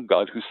frog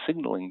god who's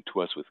signaling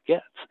to us with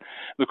gets?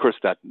 And of course,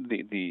 that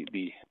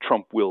the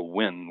Trump will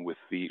win with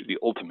the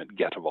ultimate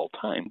get of all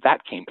time,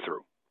 that came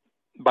through.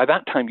 By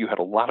that time, you had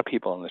a lot of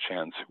people on the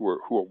chans who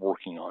were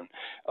working on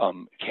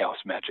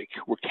chaos magic,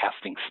 who were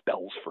casting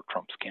spells for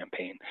Trump's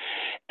campaign.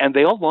 And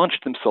they all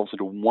launched themselves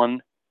into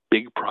one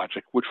big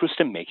project, which was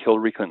to make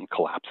Hillary Clinton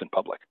collapse in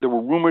public. There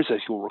were rumors, as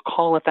you'll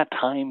recall at that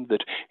time,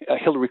 that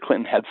Hillary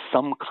Clinton had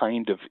some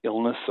kind of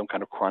illness, some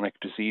kind of chronic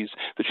disease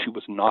that she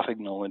was not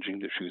acknowledging,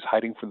 that she was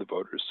hiding from the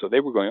voters. So they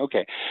were going,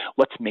 okay,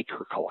 let's make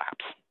her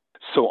collapse.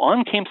 So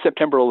on came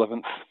September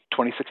 11th,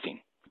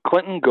 2016.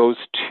 Clinton goes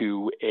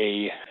to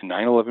a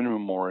 9/11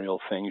 memorial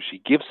thing. She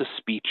gives a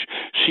speech.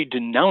 She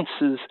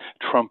denounces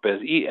Trump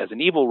as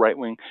an evil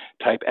right-wing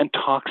type and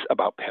talks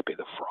about Pepe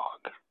the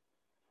Frog.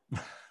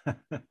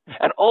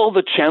 And all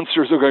the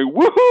chancellors are going,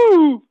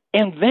 woohoo!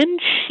 And then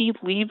she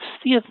leaves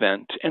the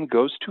event and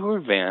goes to her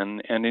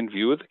van and, in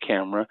view of the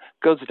camera,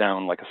 goes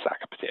down like a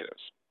sack of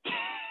potatoes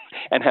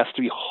and has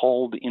to be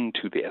hauled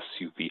into the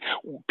SUV.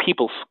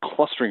 People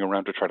clustering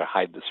around to try to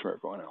hide this from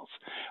everyone else.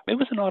 It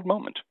was an odd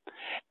moment.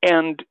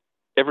 And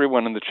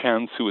everyone in the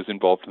chans who was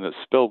involved in this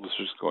spill was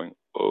just going,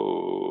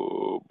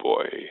 oh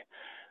boy,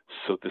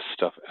 so this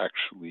stuff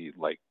actually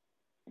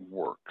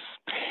works.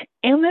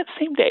 And that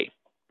same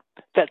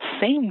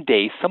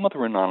day, some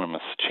other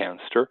anonymous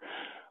chanster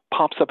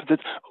pops up and says,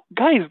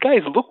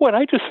 guys, look what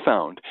I just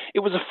found. It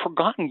was a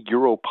forgotten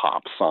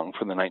Europop song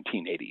from the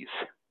 1980s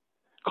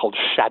called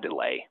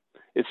Chatelet.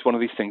 It's one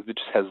of these things that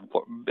just has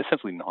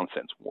essentially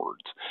nonsense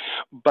words.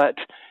 But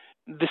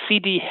the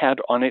CD had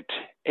on it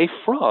a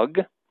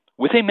frog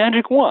with a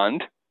magic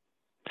wand,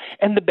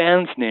 and the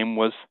band's name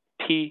was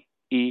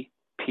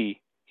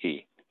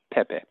P-E-P-E,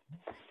 Pepe.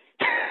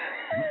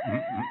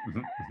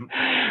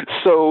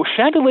 So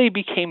Chatelet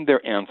became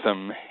their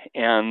anthem,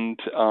 And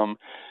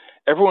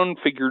everyone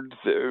figured,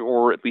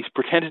 or at least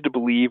pretended to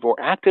believe, or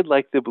acted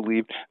like they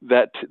believed,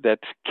 that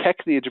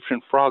Kek, the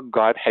Egyptian frog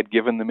god, had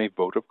given them a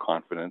vote of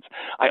confidence.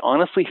 I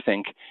honestly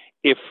think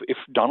if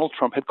Donald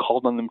Trump had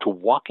called on them to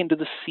walk into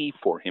the sea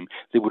for him,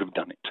 they would have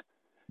done it.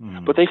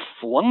 But they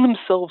flung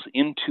themselves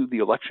into the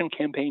election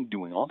campaign,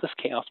 doing all this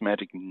chaos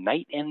magic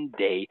night and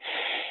day,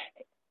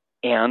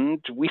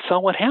 and we saw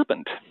what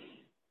happened.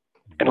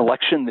 An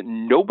election that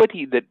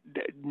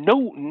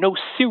no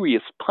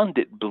serious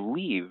pundit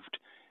believed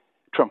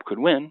Trump could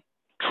win.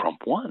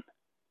 Trump won.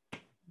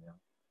 Yeah.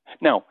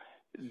 Now,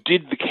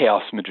 did the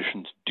chaos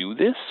magicians do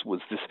this?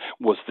 Was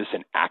this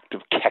an act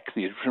of Kek,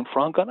 the Egyptian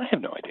frog god? I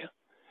have no idea.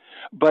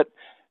 But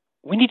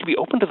we need to be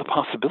open to the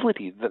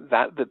possibility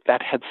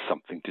that had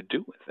something to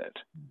do with it.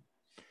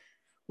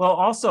 Well,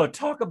 also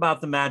talk about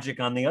the magic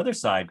on the other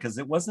side, because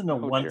it wasn't a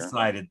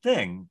one-sided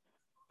thing.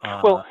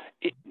 Well,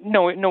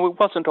 no, it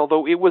wasn't.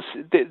 Although it was,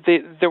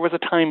 there was a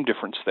time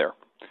difference there,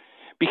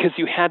 because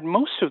you had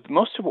most of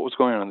what was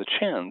going on in the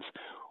Chans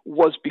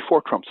was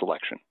before Trump's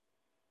election.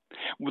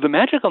 The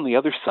magic on the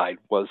other side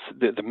was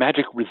the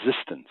magic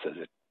resistance,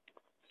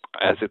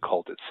 as it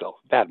called itself.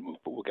 Bad move,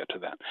 but we'll get to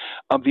that.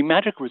 The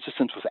magic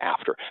resistance was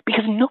after,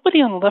 because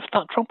nobody on the left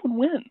thought Trump would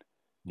win.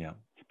 Yeah.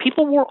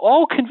 People were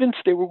all convinced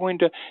they were going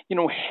to,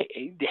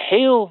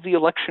 hail the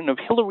election of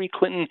Hillary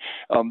Clinton,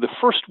 the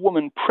first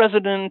woman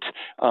president.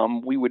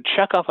 We would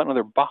check off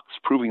another box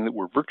proving that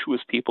we're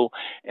virtuous people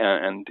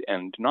and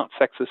not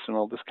sexist and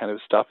all this kind of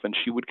stuff. And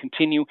she would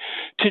continue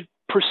to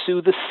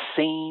pursue the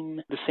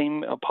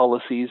same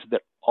policies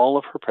that all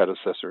of her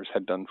predecessors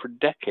had done for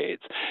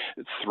decades,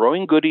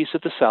 throwing goodies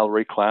at the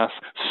salary class,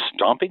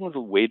 stomping the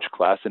wage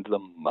class into the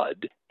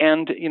mud,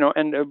 and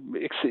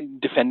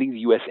defending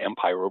the U.S.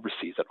 empire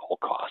overseas at all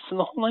costs, and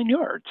the whole 9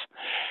 yards.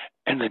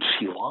 And then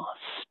she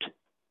lost.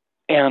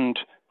 And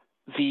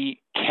the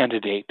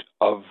candidate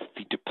of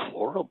the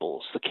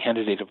deplorables, the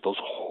candidate of those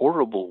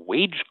horrible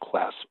wage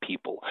class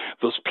people,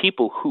 those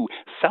people who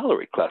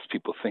salary class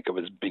people think of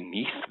as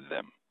beneath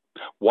them.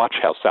 Watch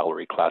how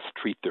salary class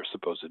treat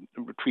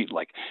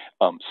like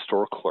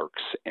store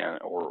clerks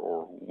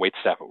or wait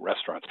staff at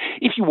restaurants.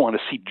 If you want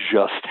to see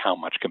just how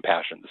much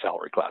compassion the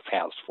salary class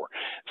has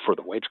for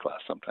the wage class,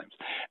 sometimes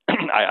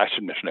I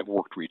should mention I've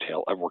worked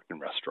retail, I've worked in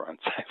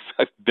restaurants,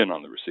 I've been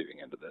on the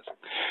receiving end of this.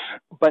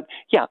 But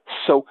yeah,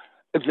 so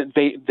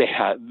they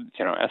had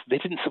they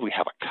didn't simply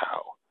have a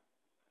cow,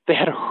 they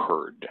had a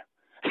herd,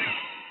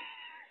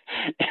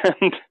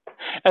 and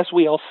as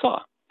we all saw.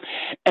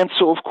 And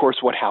so, of course,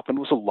 what happened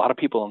was a lot of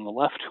people on the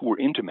left who were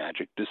into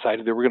magic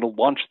decided they were going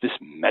to launch this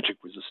magic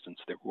resistance.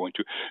 They were going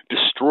to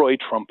destroy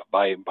Trump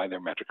by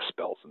their magic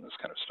spells and this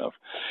kind of stuff.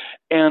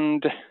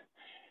 And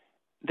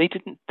they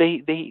didn't.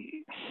 They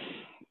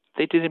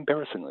did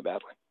embarrassingly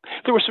badly.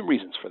 There were some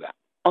reasons for that.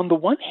 On the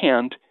one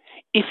hand,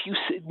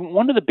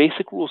 one of the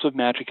basic rules of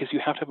magic is you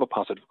have to have a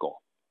positive goal.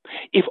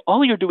 If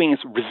all you're doing is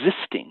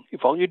resisting,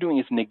 if all you're doing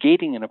is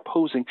negating and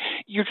opposing,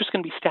 you're just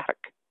going to be static.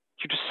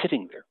 You're just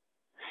sitting there.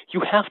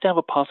 You have to have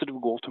a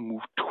positive goal to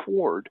move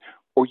toward,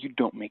 or you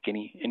don't make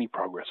any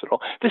progress at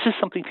all. This is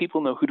something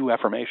people know who do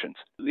affirmations.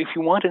 If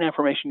you want an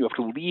affirmation, you have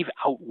to leave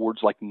out words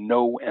like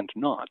no and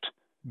not,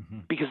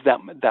 because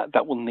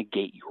that will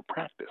negate your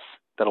practice.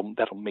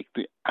 That'll make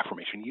the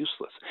affirmation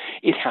useless.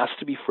 It has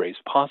to be phrased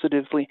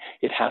positively.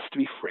 It has to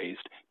be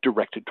phrased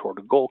directed toward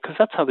a goal, because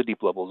that's how the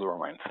deep levels of our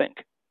mind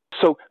think.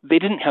 So they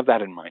didn't have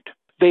that in mind.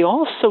 They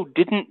also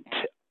didn't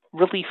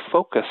really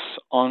focus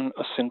on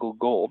a single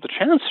goal. The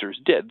chancellors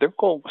did. Their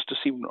goal was to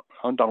see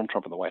Donald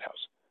Trump in the White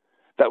House.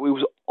 That it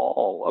was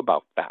all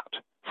about that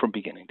from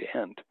beginning to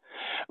end.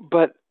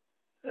 But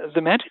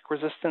the magic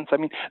resistance, I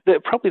mean,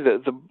 probably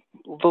the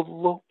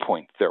low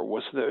point there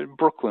was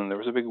Brooklyn. There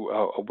was a big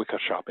Wicca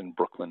shop in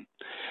Brooklyn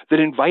that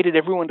invited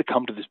everyone to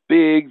come to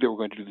they were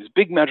going to do this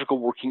big magical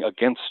working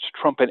against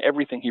Trump and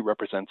everything he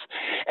represents.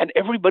 And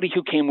everybody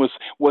who came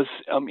was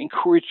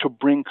encouraged to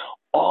bring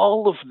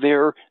all of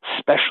their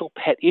special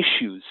pet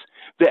issues,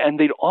 and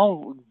they'd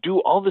all do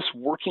all this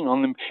working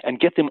on them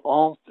and get them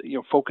all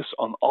focused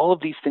on all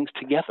of these things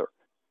together.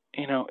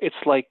 It's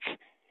like,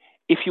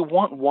 if you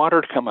want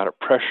water to come out of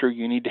pressure,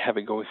 you need to have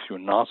it go through a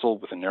nozzle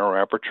with a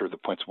narrow aperture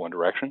that points one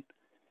direction.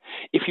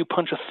 If you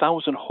punch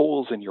 1,000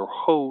 holes in your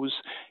hose,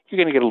 you're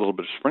going to get a little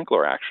bit of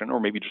sprinkler action, or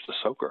maybe just a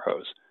soaker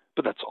hose,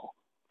 but that's all.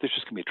 There's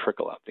just going to be a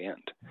trickle out the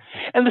end.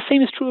 And the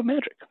same is true of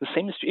magic. The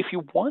same is true. If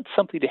you want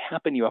something to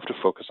happen, you have to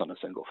focus on a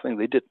single thing.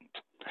 They didn't.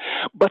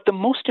 But the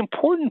most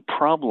important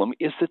problem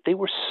is that they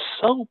were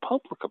so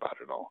public about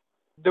it all.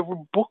 There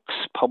were books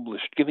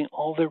published giving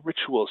all their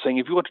rituals, saying,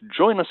 if you want to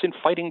join us in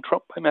fighting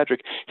Trump by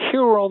magic,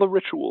 here are all the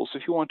rituals.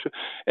 If you want to,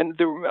 and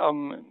there were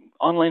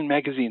online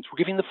magazines were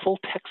giving the full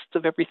text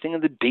of everything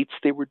and the dates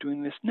they were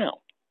doing this. Now,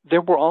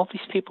 there were all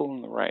these people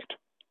on the right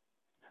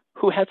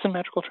who had some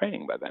magical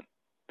training by then,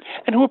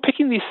 and who were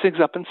picking these things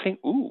up and saying,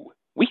 ooh,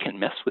 we can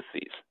mess with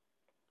these.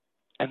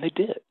 And they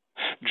did.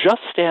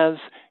 Just as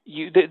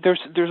there's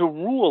a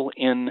rule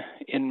in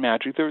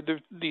magic. There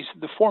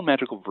the four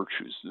magical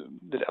virtues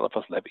that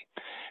Eliphas Levi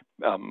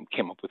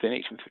came up with in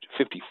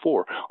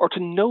 1854 are to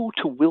know,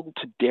 to will,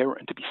 to dare,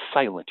 and to be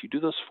silent. You do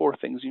those four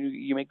things,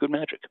 you make good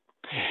magic.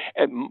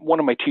 And one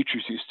of my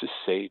teachers used to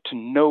say, to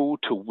know,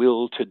 to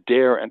will, to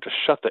dare, and to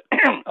shut the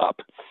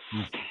up.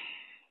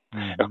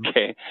 Mm-hmm.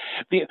 Okay,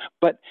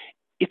 but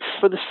it's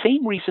for the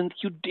same reason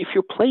if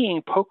you're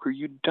playing poker,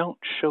 you don't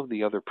show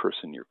the other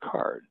person your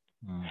card.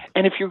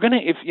 And if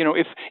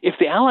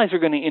the Allies are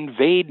going to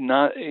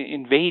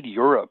invade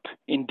Europe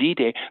in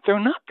D-Day, they're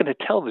not going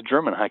to tell the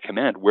German High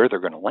Command where they're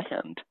going to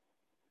land.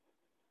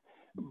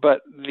 But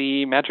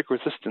the Magic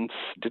Resistance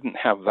didn't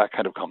have that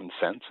kind of common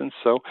sense, and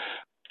so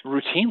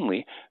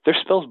routinely their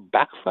spells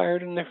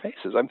backfired in their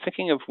faces. I'm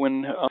thinking of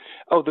when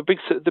the big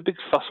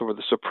fuss over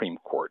the Supreme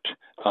Court,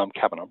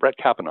 Brett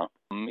Kavanaugh.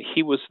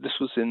 This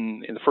was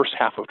in the first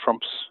half of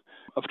Trump's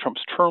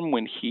term,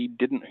 when he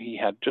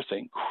had just an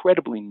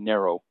incredibly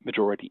narrow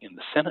majority in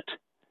the Senate,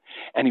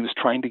 and he was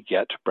trying to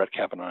get Brett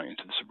Kavanaugh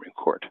into the Supreme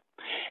Court.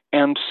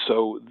 And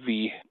so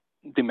the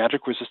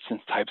Magic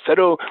Resistance type said,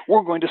 "Oh,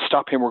 we're going to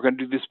stop him. We're going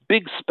to do this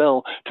big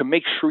spell to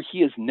make sure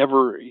he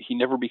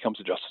never becomes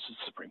a justice of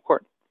the Supreme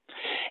Court."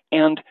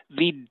 And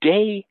the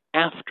day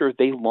after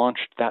they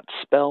launched that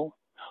spell,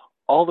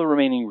 all the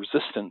remaining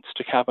resistance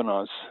to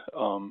Kavanaugh's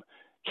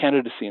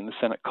candidacy in the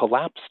Senate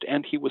collapsed,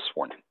 and he was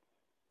sworn in.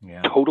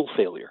 Yeah. Total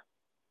failure.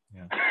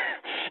 Yeah.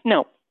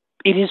 Now,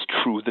 it is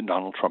true that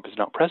Donald Trump is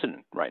not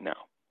president right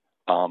now.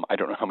 I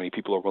don't know how many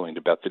people are willing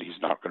to bet that he's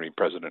not going to be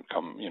president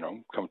come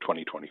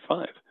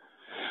 2025.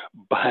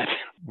 But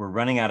we're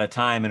running out of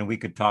time, and we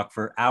could talk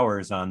for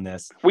hours on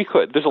this. We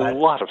could. There's a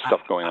lot of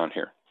stuff going on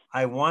here.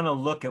 I want to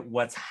look at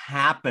what's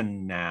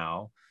happened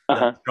now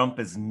that Trump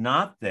is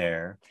not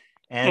there.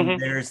 And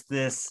there's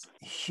this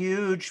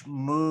huge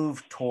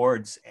move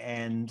towards,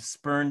 and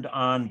spurred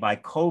on by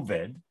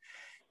COVID,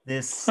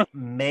 this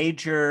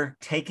major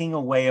taking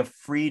away of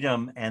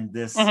freedom and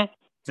this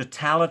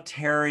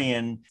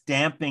totalitarian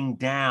damping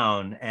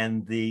down.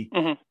 And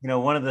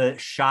one of the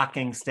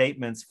shocking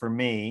statements for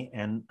me,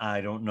 and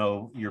I don't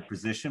know your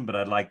position, but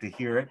I'd like to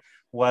hear it,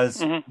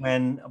 was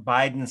when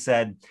Biden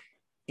said,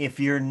 if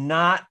you're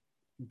not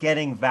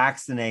getting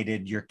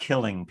vaccinated, you're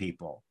killing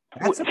people.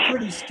 That's a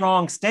pretty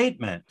strong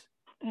statement.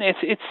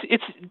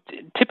 It's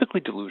typically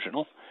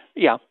delusional.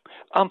 Yeah.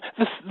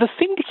 The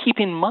thing to keep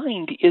in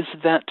mind is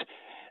that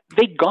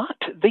they got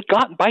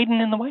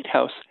Biden in the White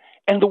House,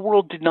 and the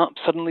world did not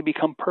suddenly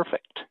become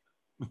perfect.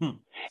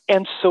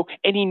 And so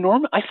I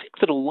think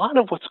that a lot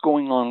of what's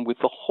going on with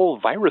the whole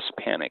virus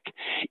panic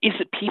is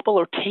that people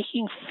are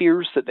taking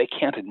fears that they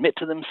can't admit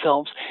to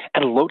themselves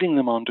and loading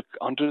them onto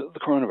the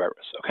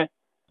coronavirus. Okay.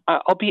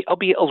 I'll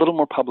be a little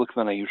more public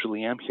than I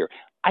usually am here.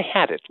 I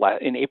had it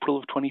in April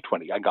of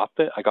 2020. I got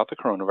the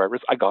coronavirus.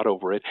 I got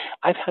over it.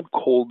 I've had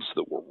colds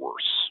that were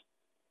worse.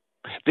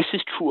 This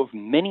is true of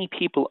many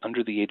people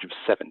under the age of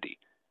 70.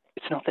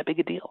 It's not that big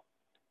a deal.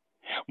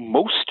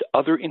 Most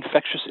other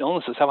infectious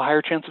illnesses have a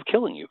higher chance of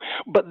killing you,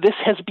 but this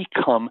has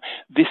become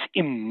this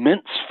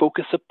immense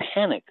focus of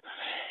panic.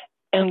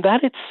 And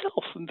that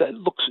itself,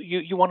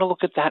 you want to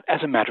look at that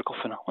as a magical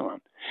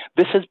phenomenon.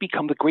 This has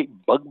become the great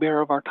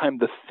bugbear of our time,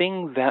 the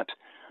thing that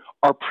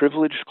our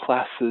privileged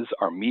classes,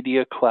 our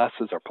media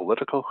classes, our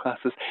political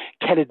classes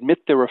can admit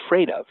they're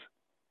afraid of,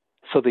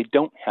 so they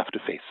don't have to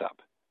face up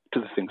to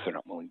the things they're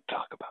not willing to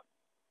talk about.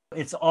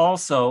 It's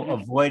also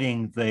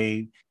avoiding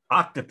the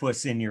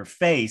octopus in your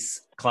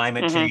face,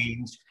 climate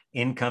change,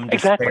 income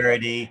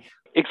disparity.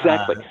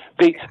 Exactly.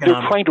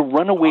 They're trying to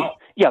run away.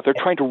 Yeah, they're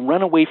trying to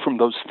run away from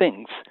those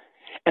things.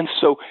 And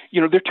so,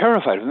 they're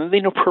terrified of them. They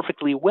know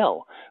perfectly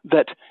well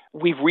that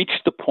we've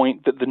reached the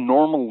point that the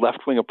normal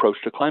left-wing approach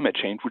to climate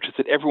change, which is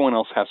that everyone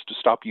else has to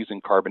stop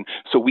using carbon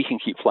so we can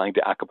keep flying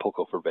to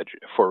Acapulco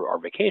for our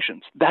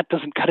vacations, that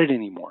doesn't cut it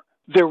anymore.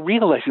 They're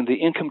realizing the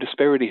income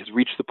disparity has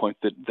reached the point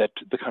that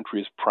the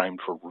country is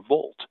primed for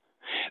revolt.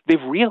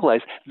 They've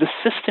realized the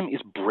system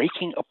is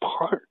breaking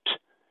apart,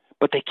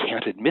 but they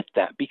can't admit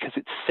that because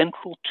it's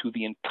central to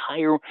the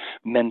entire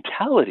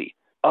mentality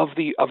of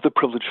the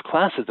privileged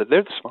classes, that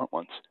they're the smart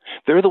ones.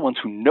 They're the ones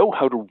who know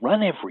how to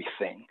run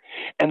everything,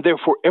 and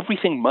therefore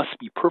everything must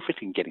be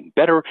perfect and getting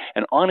better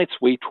and on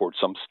its way towards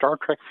some Star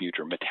Trek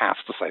future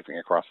metastasizing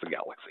across the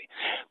galaxy.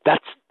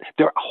 That's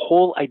their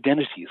whole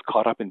identity is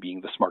caught up in being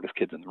the smartest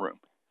kids in the room.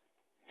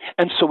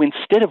 And so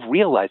instead of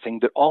realizing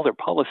that all their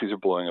policies are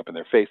blowing up in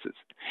their faces,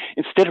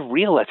 instead of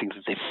realizing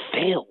that they've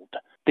failed,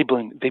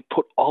 they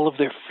put all of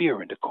their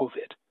fear into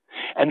COVID,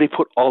 and they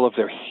put all of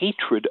their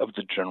hatred of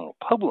the general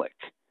public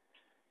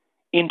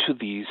into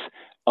these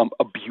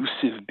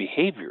abusive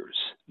behaviors.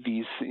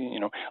 These,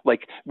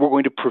 like we're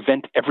going to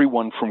prevent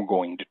everyone from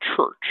going to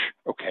church.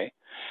 Okay,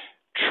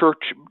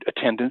 church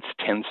attendance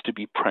tends to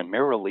be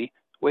primarily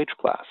wage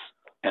class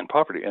and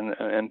poverty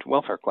and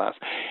welfare class.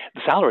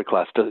 The salary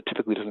class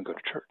typically doesn't go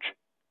to church.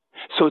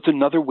 So it's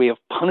another way of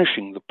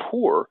punishing the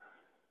poor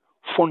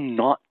for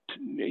not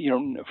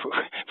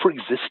for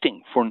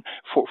existing,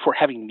 for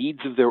having needs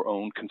of their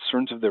own,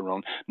 concerns of their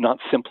own, not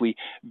simply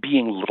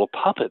being little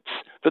puppets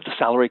that the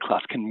salary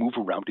class can move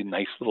around in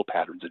nice little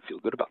patterns and feel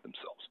good about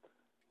themselves.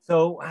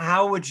 So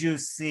how would you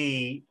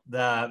see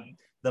the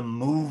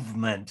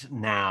movement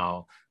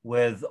now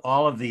with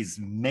all of these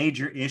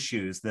major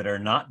issues that are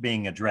not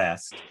being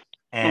addressed,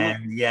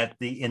 and yet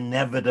the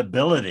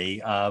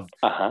inevitability of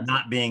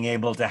not being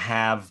able to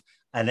have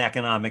an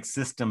economic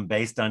system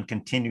based on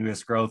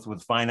continuous growth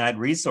with finite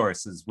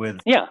resources, with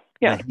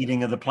the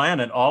heating of the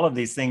planet? All of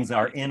these things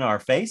are in our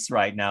face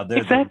right now.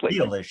 They're the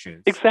real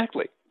issues.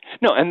 Exactly.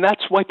 No, and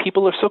that's why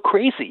people are so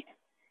crazy.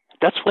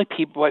 That's why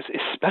people,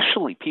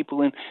 especially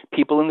people in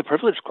the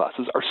privileged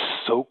classes, are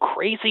so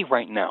crazy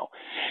right now,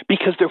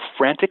 because they're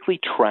frantically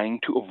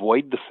trying to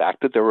avoid the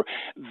fact that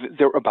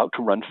they're about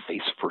to run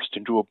face first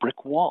into a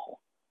brick wall.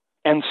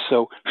 And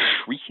so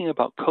shrieking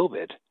about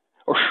COVID,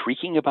 or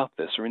shrieking about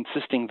this, or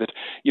insisting that,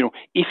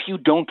 if you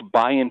don't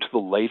buy into the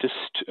latest,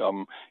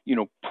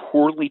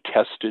 poorly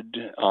tested,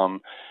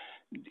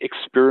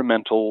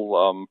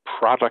 experimental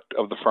product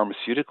of the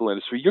pharmaceutical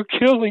industry, you're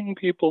killing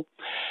people.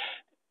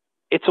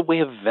 It's a way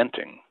of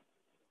venting.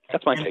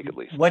 That's my take, at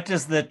least. What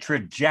does the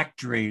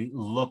trajectory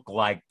look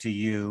like to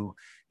you?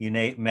 You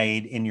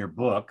made in your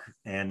book,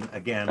 and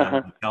again, I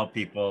want to tell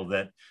people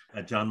that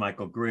John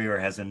Michael Greer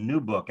has a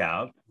new book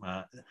out.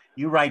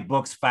 You write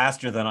books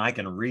faster than I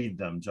can read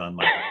them, John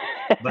Michael.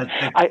 But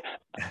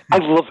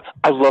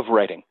I love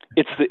writing.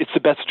 It's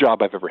the best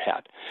job I've ever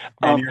had.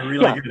 And you're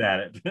really good at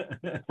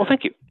it. Well,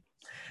 thank you.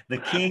 The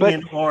King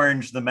in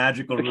Orange, the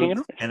magical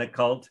roots and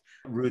occult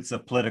roots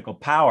of political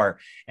power.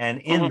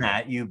 And in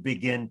that, you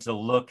begin to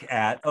look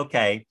at,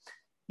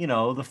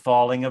 the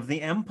falling of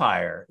the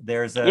empire.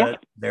 There's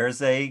a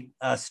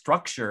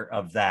structure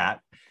of that.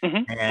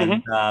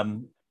 And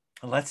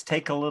let's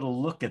take a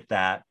little look at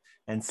that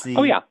and see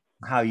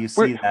how you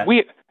see that.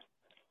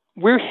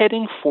 We're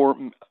heading for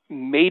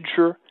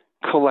major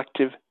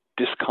collective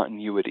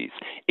discontinuities.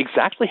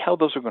 Exactly how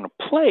those are going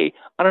to play,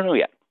 I don't know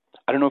yet.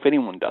 I don't know if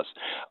anyone does.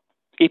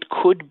 It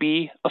could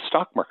be a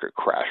stock market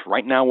crash.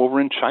 Right now,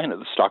 over in China,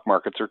 the stock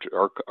markets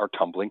are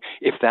tumbling.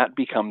 If that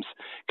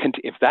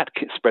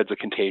spreads a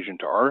contagion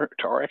to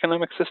our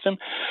economic system,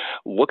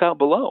 look out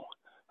below.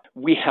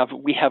 We have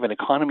an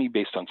economy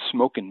based on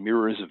smoke and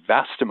mirrors,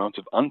 vast amounts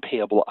of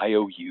unpayable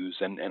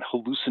IOUs and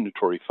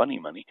hallucinatory funny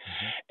money.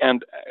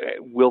 And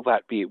will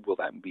that be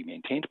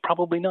maintained?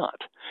 Probably not.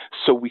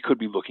 So we could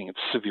be looking at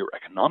severe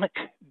economic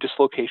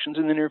dislocations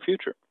in the near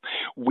future.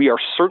 We are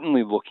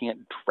certainly looking at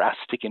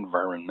drastic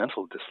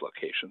environmental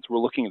dislocations. We're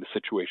looking at a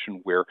situation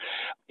where,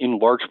 in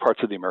large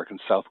parts of the American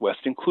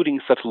Southwest,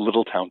 including such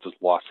little towns as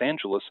Los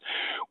Angeles,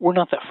 we're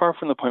not that far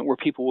from the point where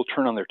people will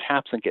turn on their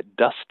taps and get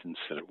dust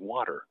instead of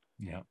water.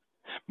 Yeah.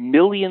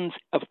 Millions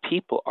of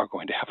people are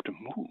going to have to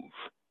move.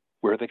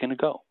 Where are they going to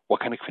go? What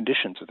kind of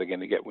conditions are they going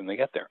to get when they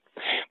get there?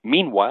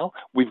 Meanwhile,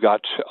 we've got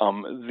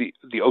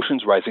the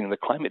oceans rising and the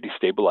climate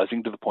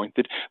destabilizing to the point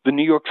that the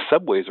New York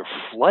subways are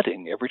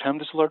flooding every time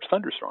there's a large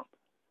thunderstorm.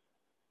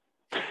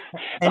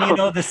 And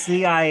the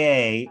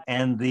CIA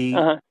and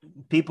the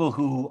people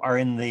who are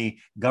in the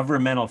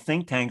governmental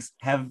think tanks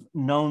have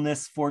known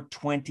this for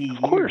 20 years.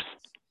 Of course.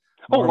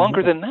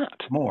 Longer than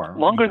that.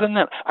 Longer than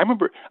that. I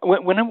remember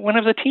when I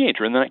was a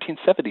teenager in the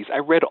 1970s, I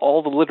read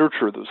all the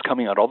literature that was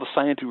coming out, all the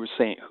scientists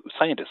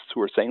who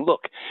were saying,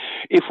 look,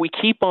 if we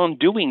keep on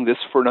doing this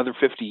for another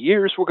 50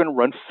 years, we're going to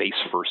run face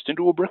first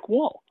into a brick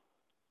wall.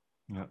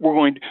 Yeah.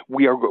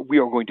 We are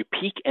going to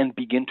peak and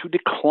begin to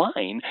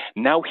decline.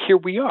 Now here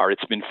we are.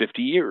 It's been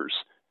 50 years.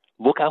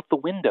 Look out the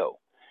window.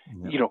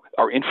 Yeah.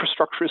 Our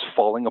infrastructure is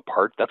falling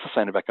apart. That's a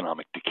sign of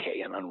economic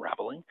decay and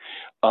unraveling.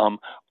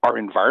 Our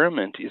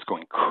environment is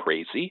going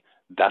crazy.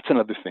 That's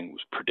another thing that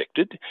was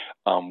predicted.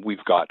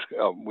 We've got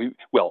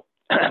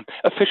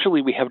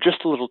officially we have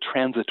just a little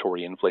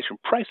transitory inflation.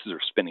 Prices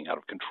are spinning out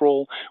of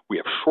control. We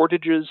have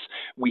shortages.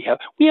 We have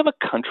a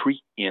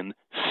country in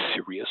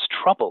serious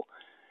trouble.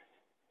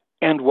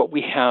 And what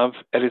we have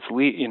at its at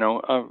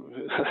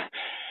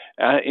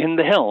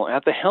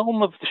the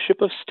helm of the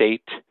ship of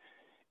state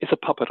is a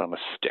puppet on a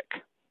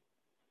stick.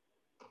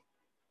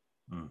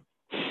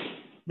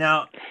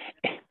 Now,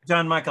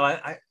 John Michael,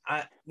 I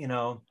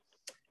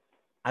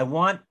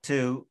want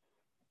to,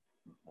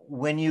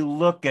 when you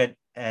look at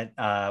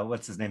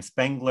what's his name,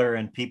 Spengler,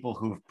 and people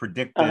who've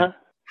predicted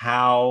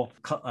how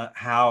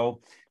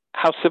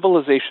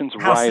civilizations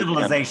rise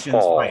and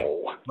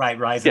fall.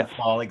 Rise and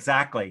fall,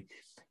 exactly.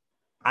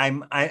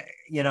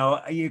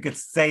 You could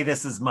say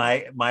this is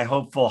my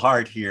hopeful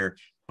heart here,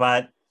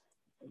 but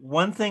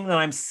one thing that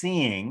I'm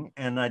seeing,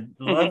 and I'd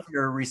love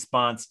your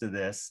response to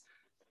this,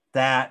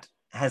 that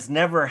has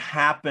never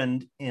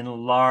happened in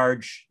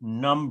large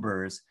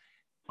numbers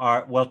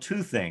are,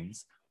 two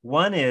things.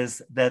 One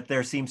is that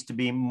there seems to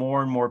be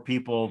more and more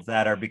people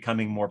that are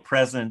becoming more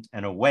present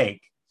and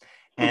awake.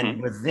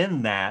 And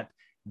within that,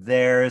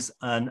 there's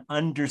an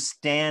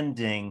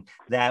understanding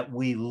that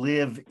we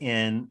live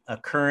in a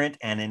current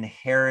and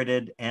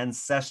inherited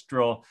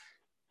ancestral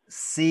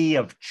sea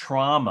of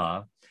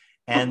trauma.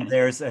 And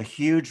there's a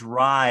huge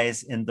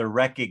rise in the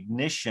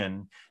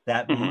recognition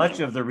that much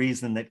of the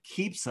reason that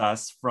keeps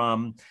us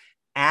from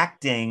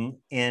acting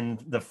in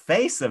the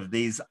face of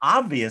these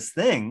obvious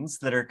things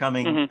that are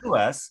coming to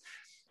us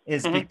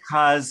is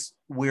because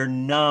we're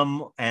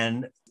numb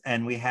and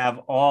we have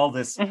all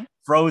this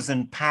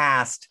frozen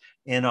past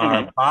in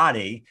our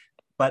body,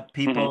 but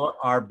people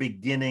are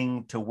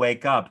beginning to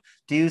wake up.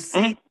 Do you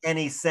see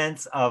any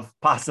sense of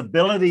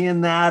possibility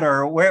in that,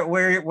 or where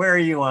are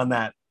you on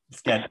that?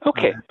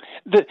 Okay,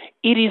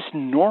 it is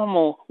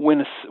normal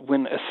when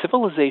a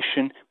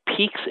civilization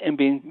peaks and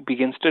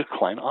begins to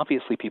decline.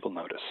 Obviously, people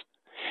notice,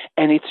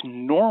 and it's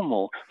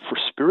normal for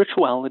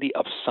spirituality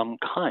of some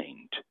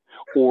kind,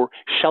 or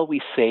shall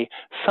we say,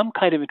 some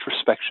kind of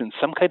introspection,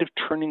 some kind of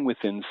turning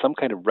within, some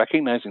kind of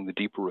recognizing the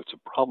deeper roots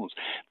of problems,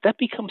 that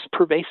becomes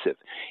pervasive.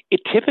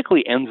 It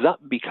typically ends up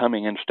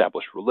becoming an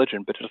established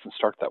religion, but it doesn't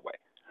start that way.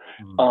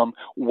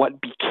 What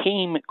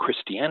became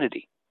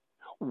Christianity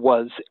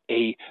was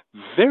a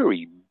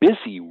very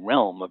busy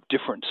realm of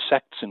different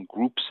sects and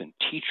groups and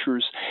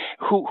teachers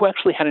who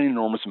actually had an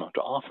enormous amount to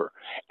offer.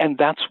 And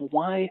that's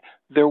why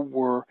there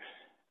were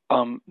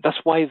that's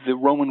why the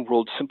Roman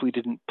world simply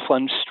didn't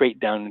plunge straight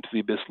down into the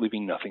abyss,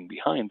 leaving nothing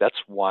behind. That's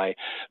why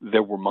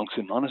there were monks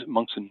and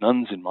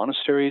nuns in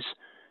monasteries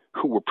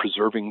who were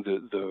preserving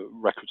the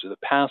records of the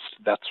past.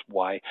 That's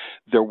why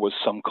there was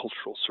some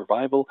cultural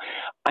survival.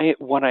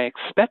 What I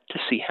expect to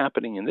see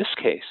happening in this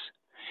case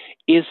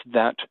is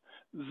that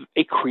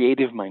a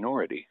creative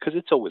minority, because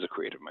it's always a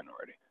creative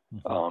minority,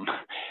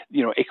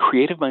 a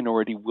creative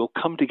minority will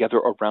come together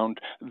around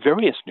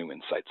various new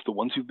insights, the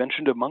ones you've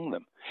mentioned among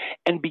them,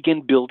 and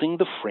begin building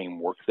the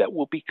framework that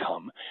will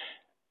become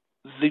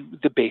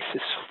the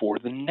basis for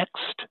the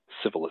next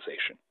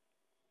civilization.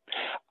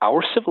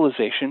 Our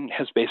civilization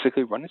has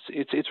basically run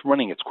it's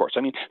running its course.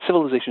 I mean,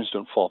 civilizations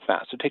don't fall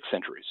fast; it takes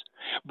centuries.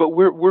 But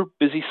we're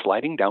busy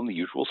sliding down the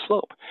usual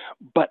slope.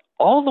 But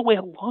all the way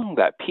along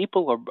that,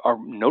 people are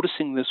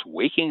noticing this,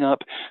 waking up,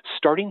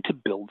 starting to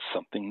build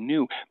something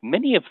new.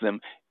 Many of them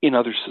in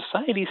other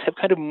societies have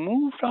kind of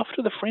moved off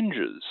to the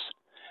fringes.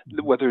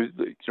 Whether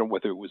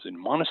it was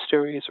in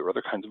monasteries or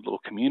other kinds of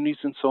little communities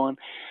and so on,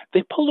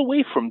 they pulled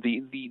away from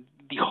the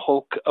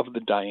hulk of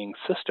the dying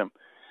system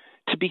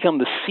to become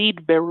the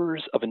seed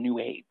bearers of a new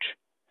age.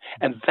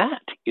 And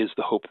that is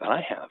the hope that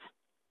I have.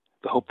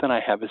 The hope that I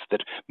have is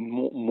that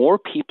more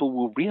people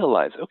will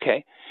realize,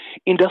 okay,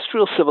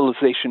 industrial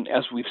civilization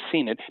as we've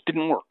seen it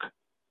didn't work.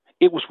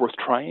 It was worth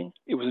trying.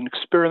 It was an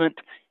experiment.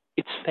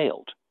 It's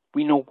failed.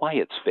 We know why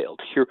it's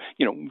failed. Here,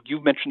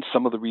 you've mentioned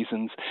some of the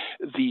reasons.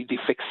 The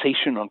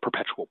fixation on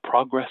perpetual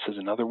progress is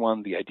another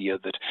one. The idea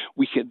that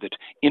that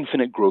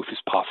infinite growth is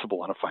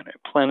possible on a finite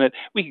planet.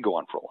 We could go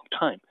on for a long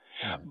time.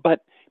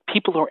 But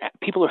people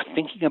are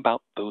thinking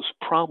about those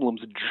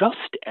problems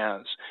just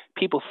as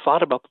people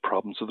thought about the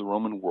problems of the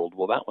Roman world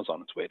while that was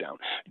on its way down,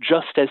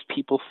 just as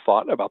people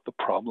thought about the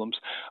problems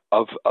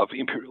of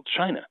Imperial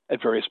China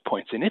at various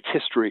points in its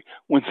history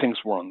when things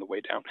were on the way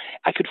down.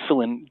 I could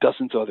fill in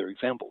dozens of other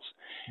examples.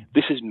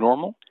 This is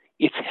normal.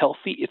 It's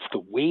healthy. It's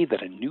the way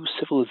that a new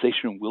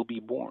civilization will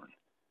be born.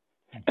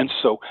 And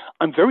so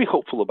I'm very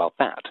hopeful about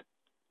that.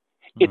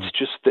 It's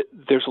just that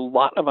there's a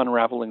lot of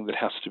unraveling that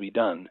has to be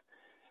done.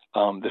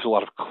 There's a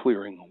lot of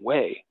clearing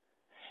away.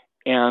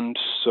 And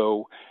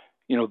so,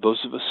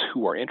 those of us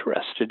who are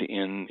interested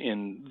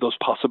in those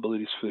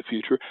possibilities for the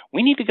future,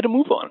 we need to get a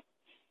move on.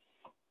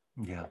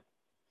 Yeah.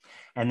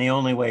 And the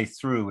only way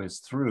through is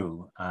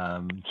through.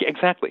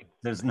 Exactly.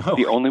 There's no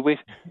the only way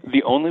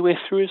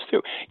through is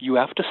through. You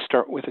have to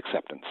start with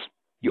acceptance.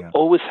 You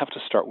always have to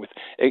start with,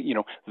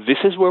 this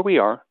is where we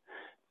are.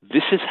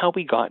 This is how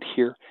we got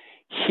here.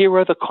 Here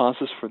are the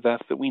causes for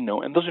that we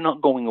know, and those are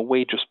not going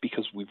away just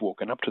because we've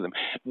woken up to them.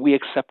 We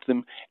accept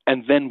them,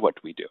 and then what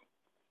do we do?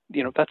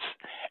 That's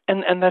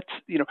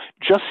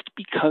just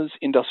because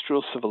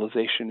industrial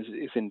civilization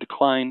is in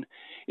decline,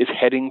 is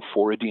heading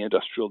for a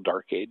deindustrial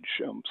dark age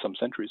some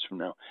centuries from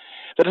now.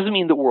 That doesn't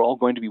mean that we're all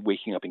going to be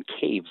waking up in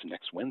caves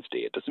next Wednesday.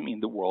 It doesn't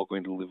mean that we're all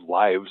going to live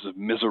lives of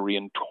misery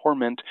and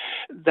torment.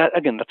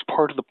 That's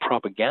part of the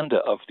propaganda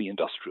of the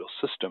industrial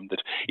system,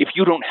 that if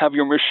you don't have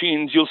your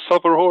machines, you'll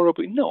suffer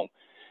horribly. No.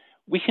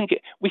 We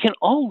can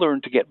all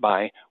learn to get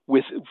by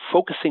with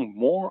focusing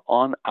more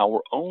on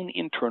our own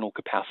internal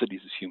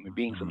capacities as human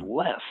beings and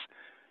less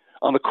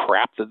on the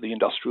crap that the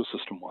industrial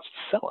system wants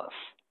to sell us.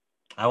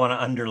 I want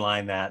to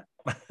underline that.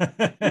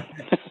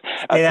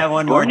 Say that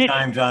one more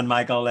time, John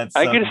Michael.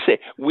 I got to say,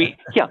 we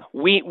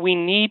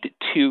need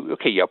to.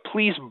 Okay,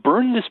 please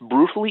burn this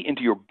brutally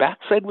into your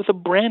backside with a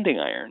branding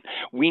iron.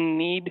 We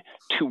need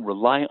to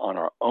rely on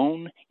our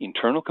own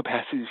internal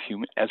capacities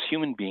as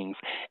human beings,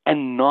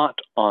 and not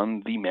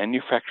on the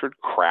manufactured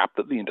crap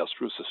that the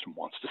industrial system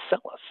wants to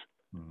sell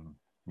us.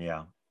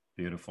 Yeah,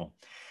 beautiful.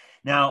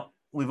 Now,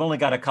 we've only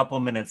got a couple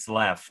minutes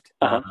left.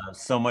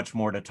 So much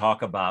more to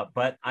talk about,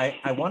 but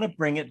I want to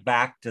bring it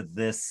back to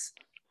this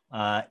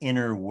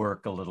inner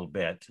work a little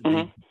bit,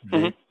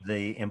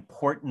 the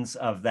importance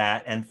of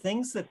that, and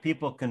things that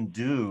people can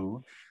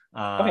do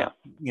Oh yeah.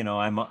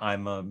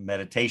 I'm a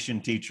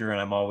meditation teacher,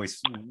 and I'm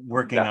always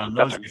working on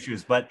That's those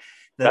issues. But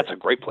that's a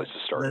great place to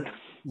start.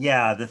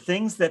 The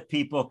things that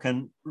people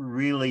can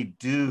really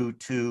do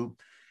to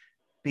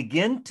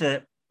begin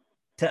to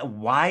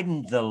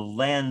widen the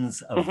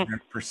lens of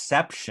their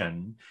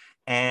perception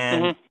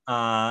and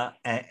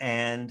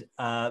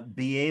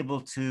be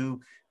able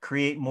to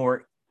create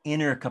more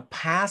inner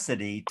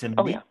capacity to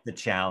meet the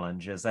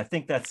challenges. I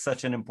think that's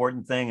such an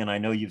important thing, and I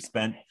know you've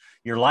spent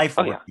your life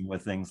working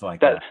with things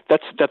like that.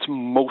 That's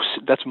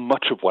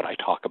much of what I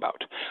talk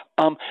about.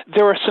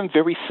 There are some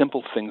very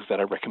simple things that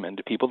I recommend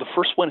to people. The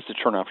first one is to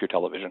turn off your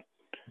television.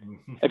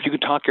 If you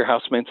could talk your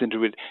housemates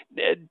into it,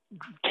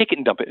 take it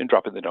and dump it and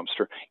drop it in the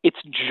dumpster.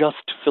 It's just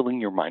filling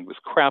your mind with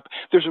crap.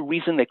 There's a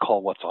reason they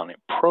call what's on it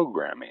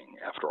programming,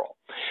 after all.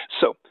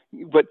 So,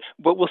 but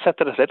we'll set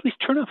that aside. At least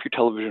turn off your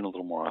television a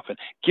little more often.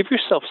 Give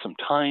yourself some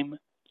time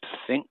to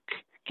think.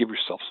 Give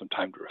yourself some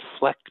time to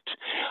reflect.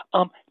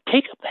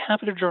 Take up the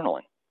habit of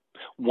journaling.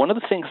 One of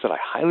the things that I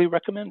highly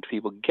recommend to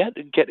people, get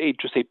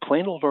just a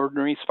plain old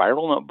ordinary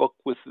spiral notebook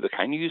with the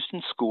kind you used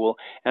in school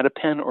and a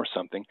pen or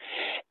something,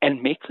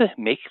 and make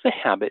the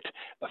habit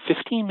of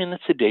 15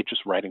 minutes a day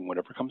just writing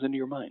whatever comes into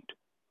your mind.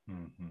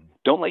 Mm-hmm.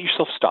 Don't let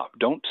yourself stop.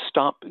 Don't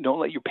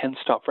let your pen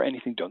stop for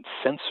anything. Don't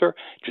censor.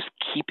 Just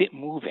keep it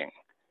moving.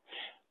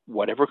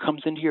 Whatever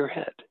comes into your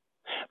head.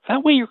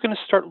 That way you're going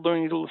to start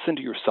learning to listen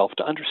to yourself,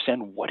 to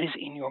understand what is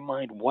in your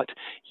mind, what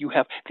you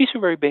have. These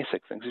are very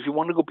basic things. If you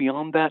want to go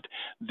beyond that,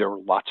 there are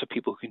lots of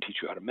people who can teach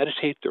you how to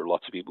meditate. There are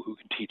lots of people who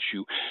can teach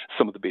you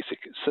some of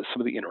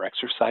the inner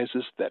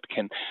exercises that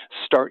can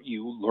start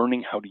you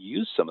learning how to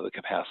use some of the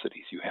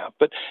capacities you have.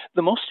 But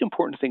the most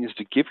important thing is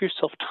to give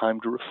yourself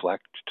time to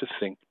reflect, to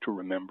think, to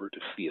remember,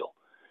 to feel.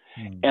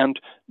 And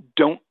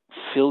don't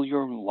fill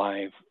your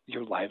lives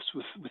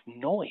with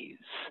noise.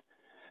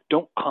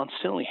 Don't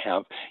constantly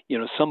have,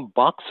 some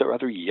box or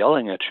other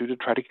yelling at you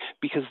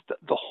because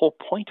the whole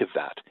point of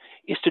that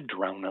is to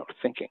drown out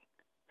thinking.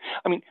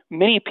 I mean,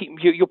 many people,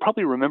 you'll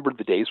probably remember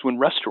the days when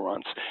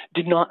restaurants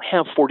did not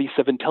have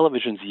 47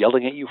 televisions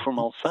yelling at you from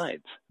all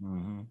sides.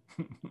 Mm-hmm.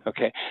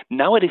 Okay.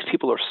 Nowadays,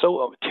 people are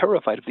so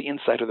terrified of the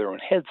inside of their own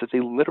heads that they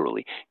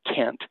literally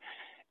can't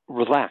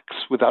relax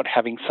without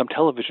having some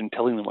television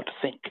telling them what to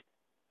think.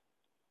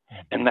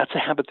 And that's a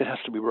habit that has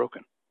to be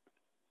broken.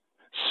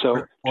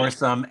 So, or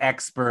some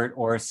expert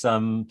or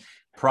some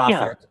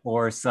prophet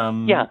or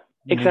some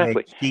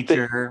exactly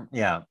teacher.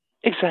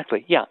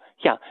 Exactly. Yeah.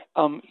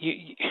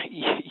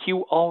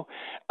 You all,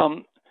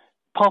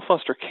 Paul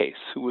Foster Case,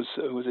 who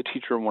was a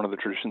teacher in one of the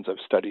traditions I've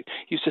studied,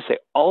 used to say,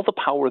 all the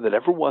power that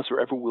ever was or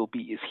ever will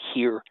be is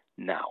here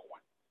now.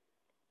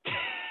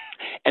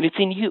 And it's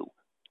in you.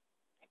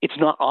 It's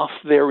not off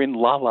there in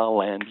La La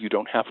Land. You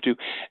don't have to,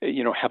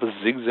 have a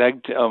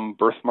zigzagged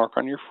birthmark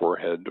on your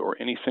forehead or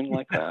anything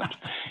like that.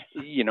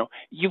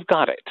 You've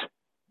got it.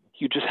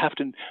 You just have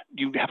to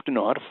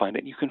know how to find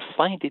it. You can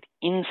find it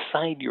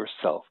inside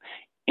yourself,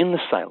 in the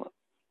silence.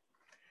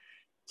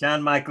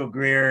 John Michael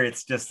Greer,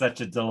 it's just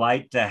such a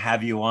delight to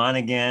have you on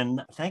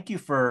again. Thank you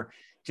for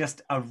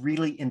just a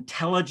really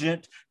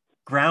intelligent,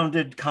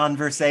 grounded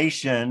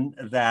conversation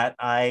that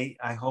I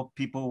hope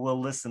people will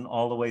listen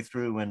all the way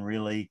through and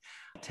really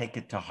take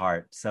it to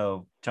heart.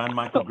 So, John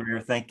Michael Greer,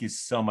 thank you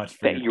so much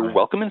for your time. You're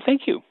welcome, and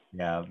thank you.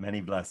 Yeah,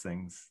 many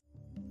blessings.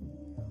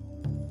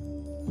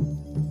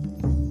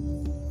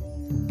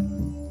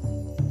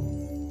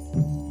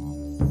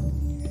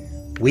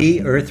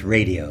 We Earth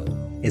Radio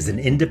is an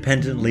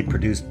independently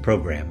produced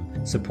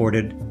program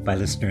supported by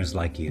listeners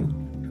like you.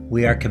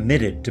 We are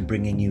committed to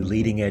bringing you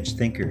leading-edge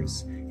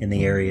thinkers in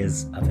the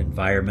areas of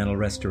environmental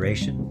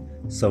restoration,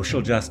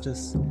 social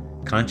justice,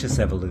 conscious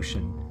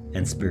evolution,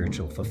 and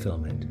spiritual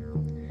fulfillment.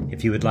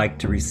 If you would like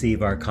to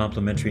receive our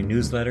complimentary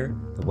newsletter,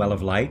 The Well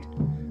of Light,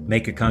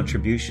 make a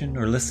contribution,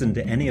 or listen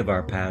to any of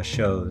our past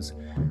shows,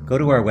 go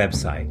to our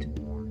website,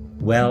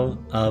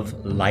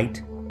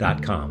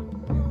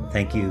 welloflight.com.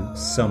 Thank you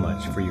so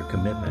much for your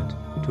commitment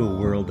to a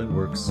world that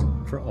works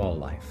for all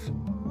life.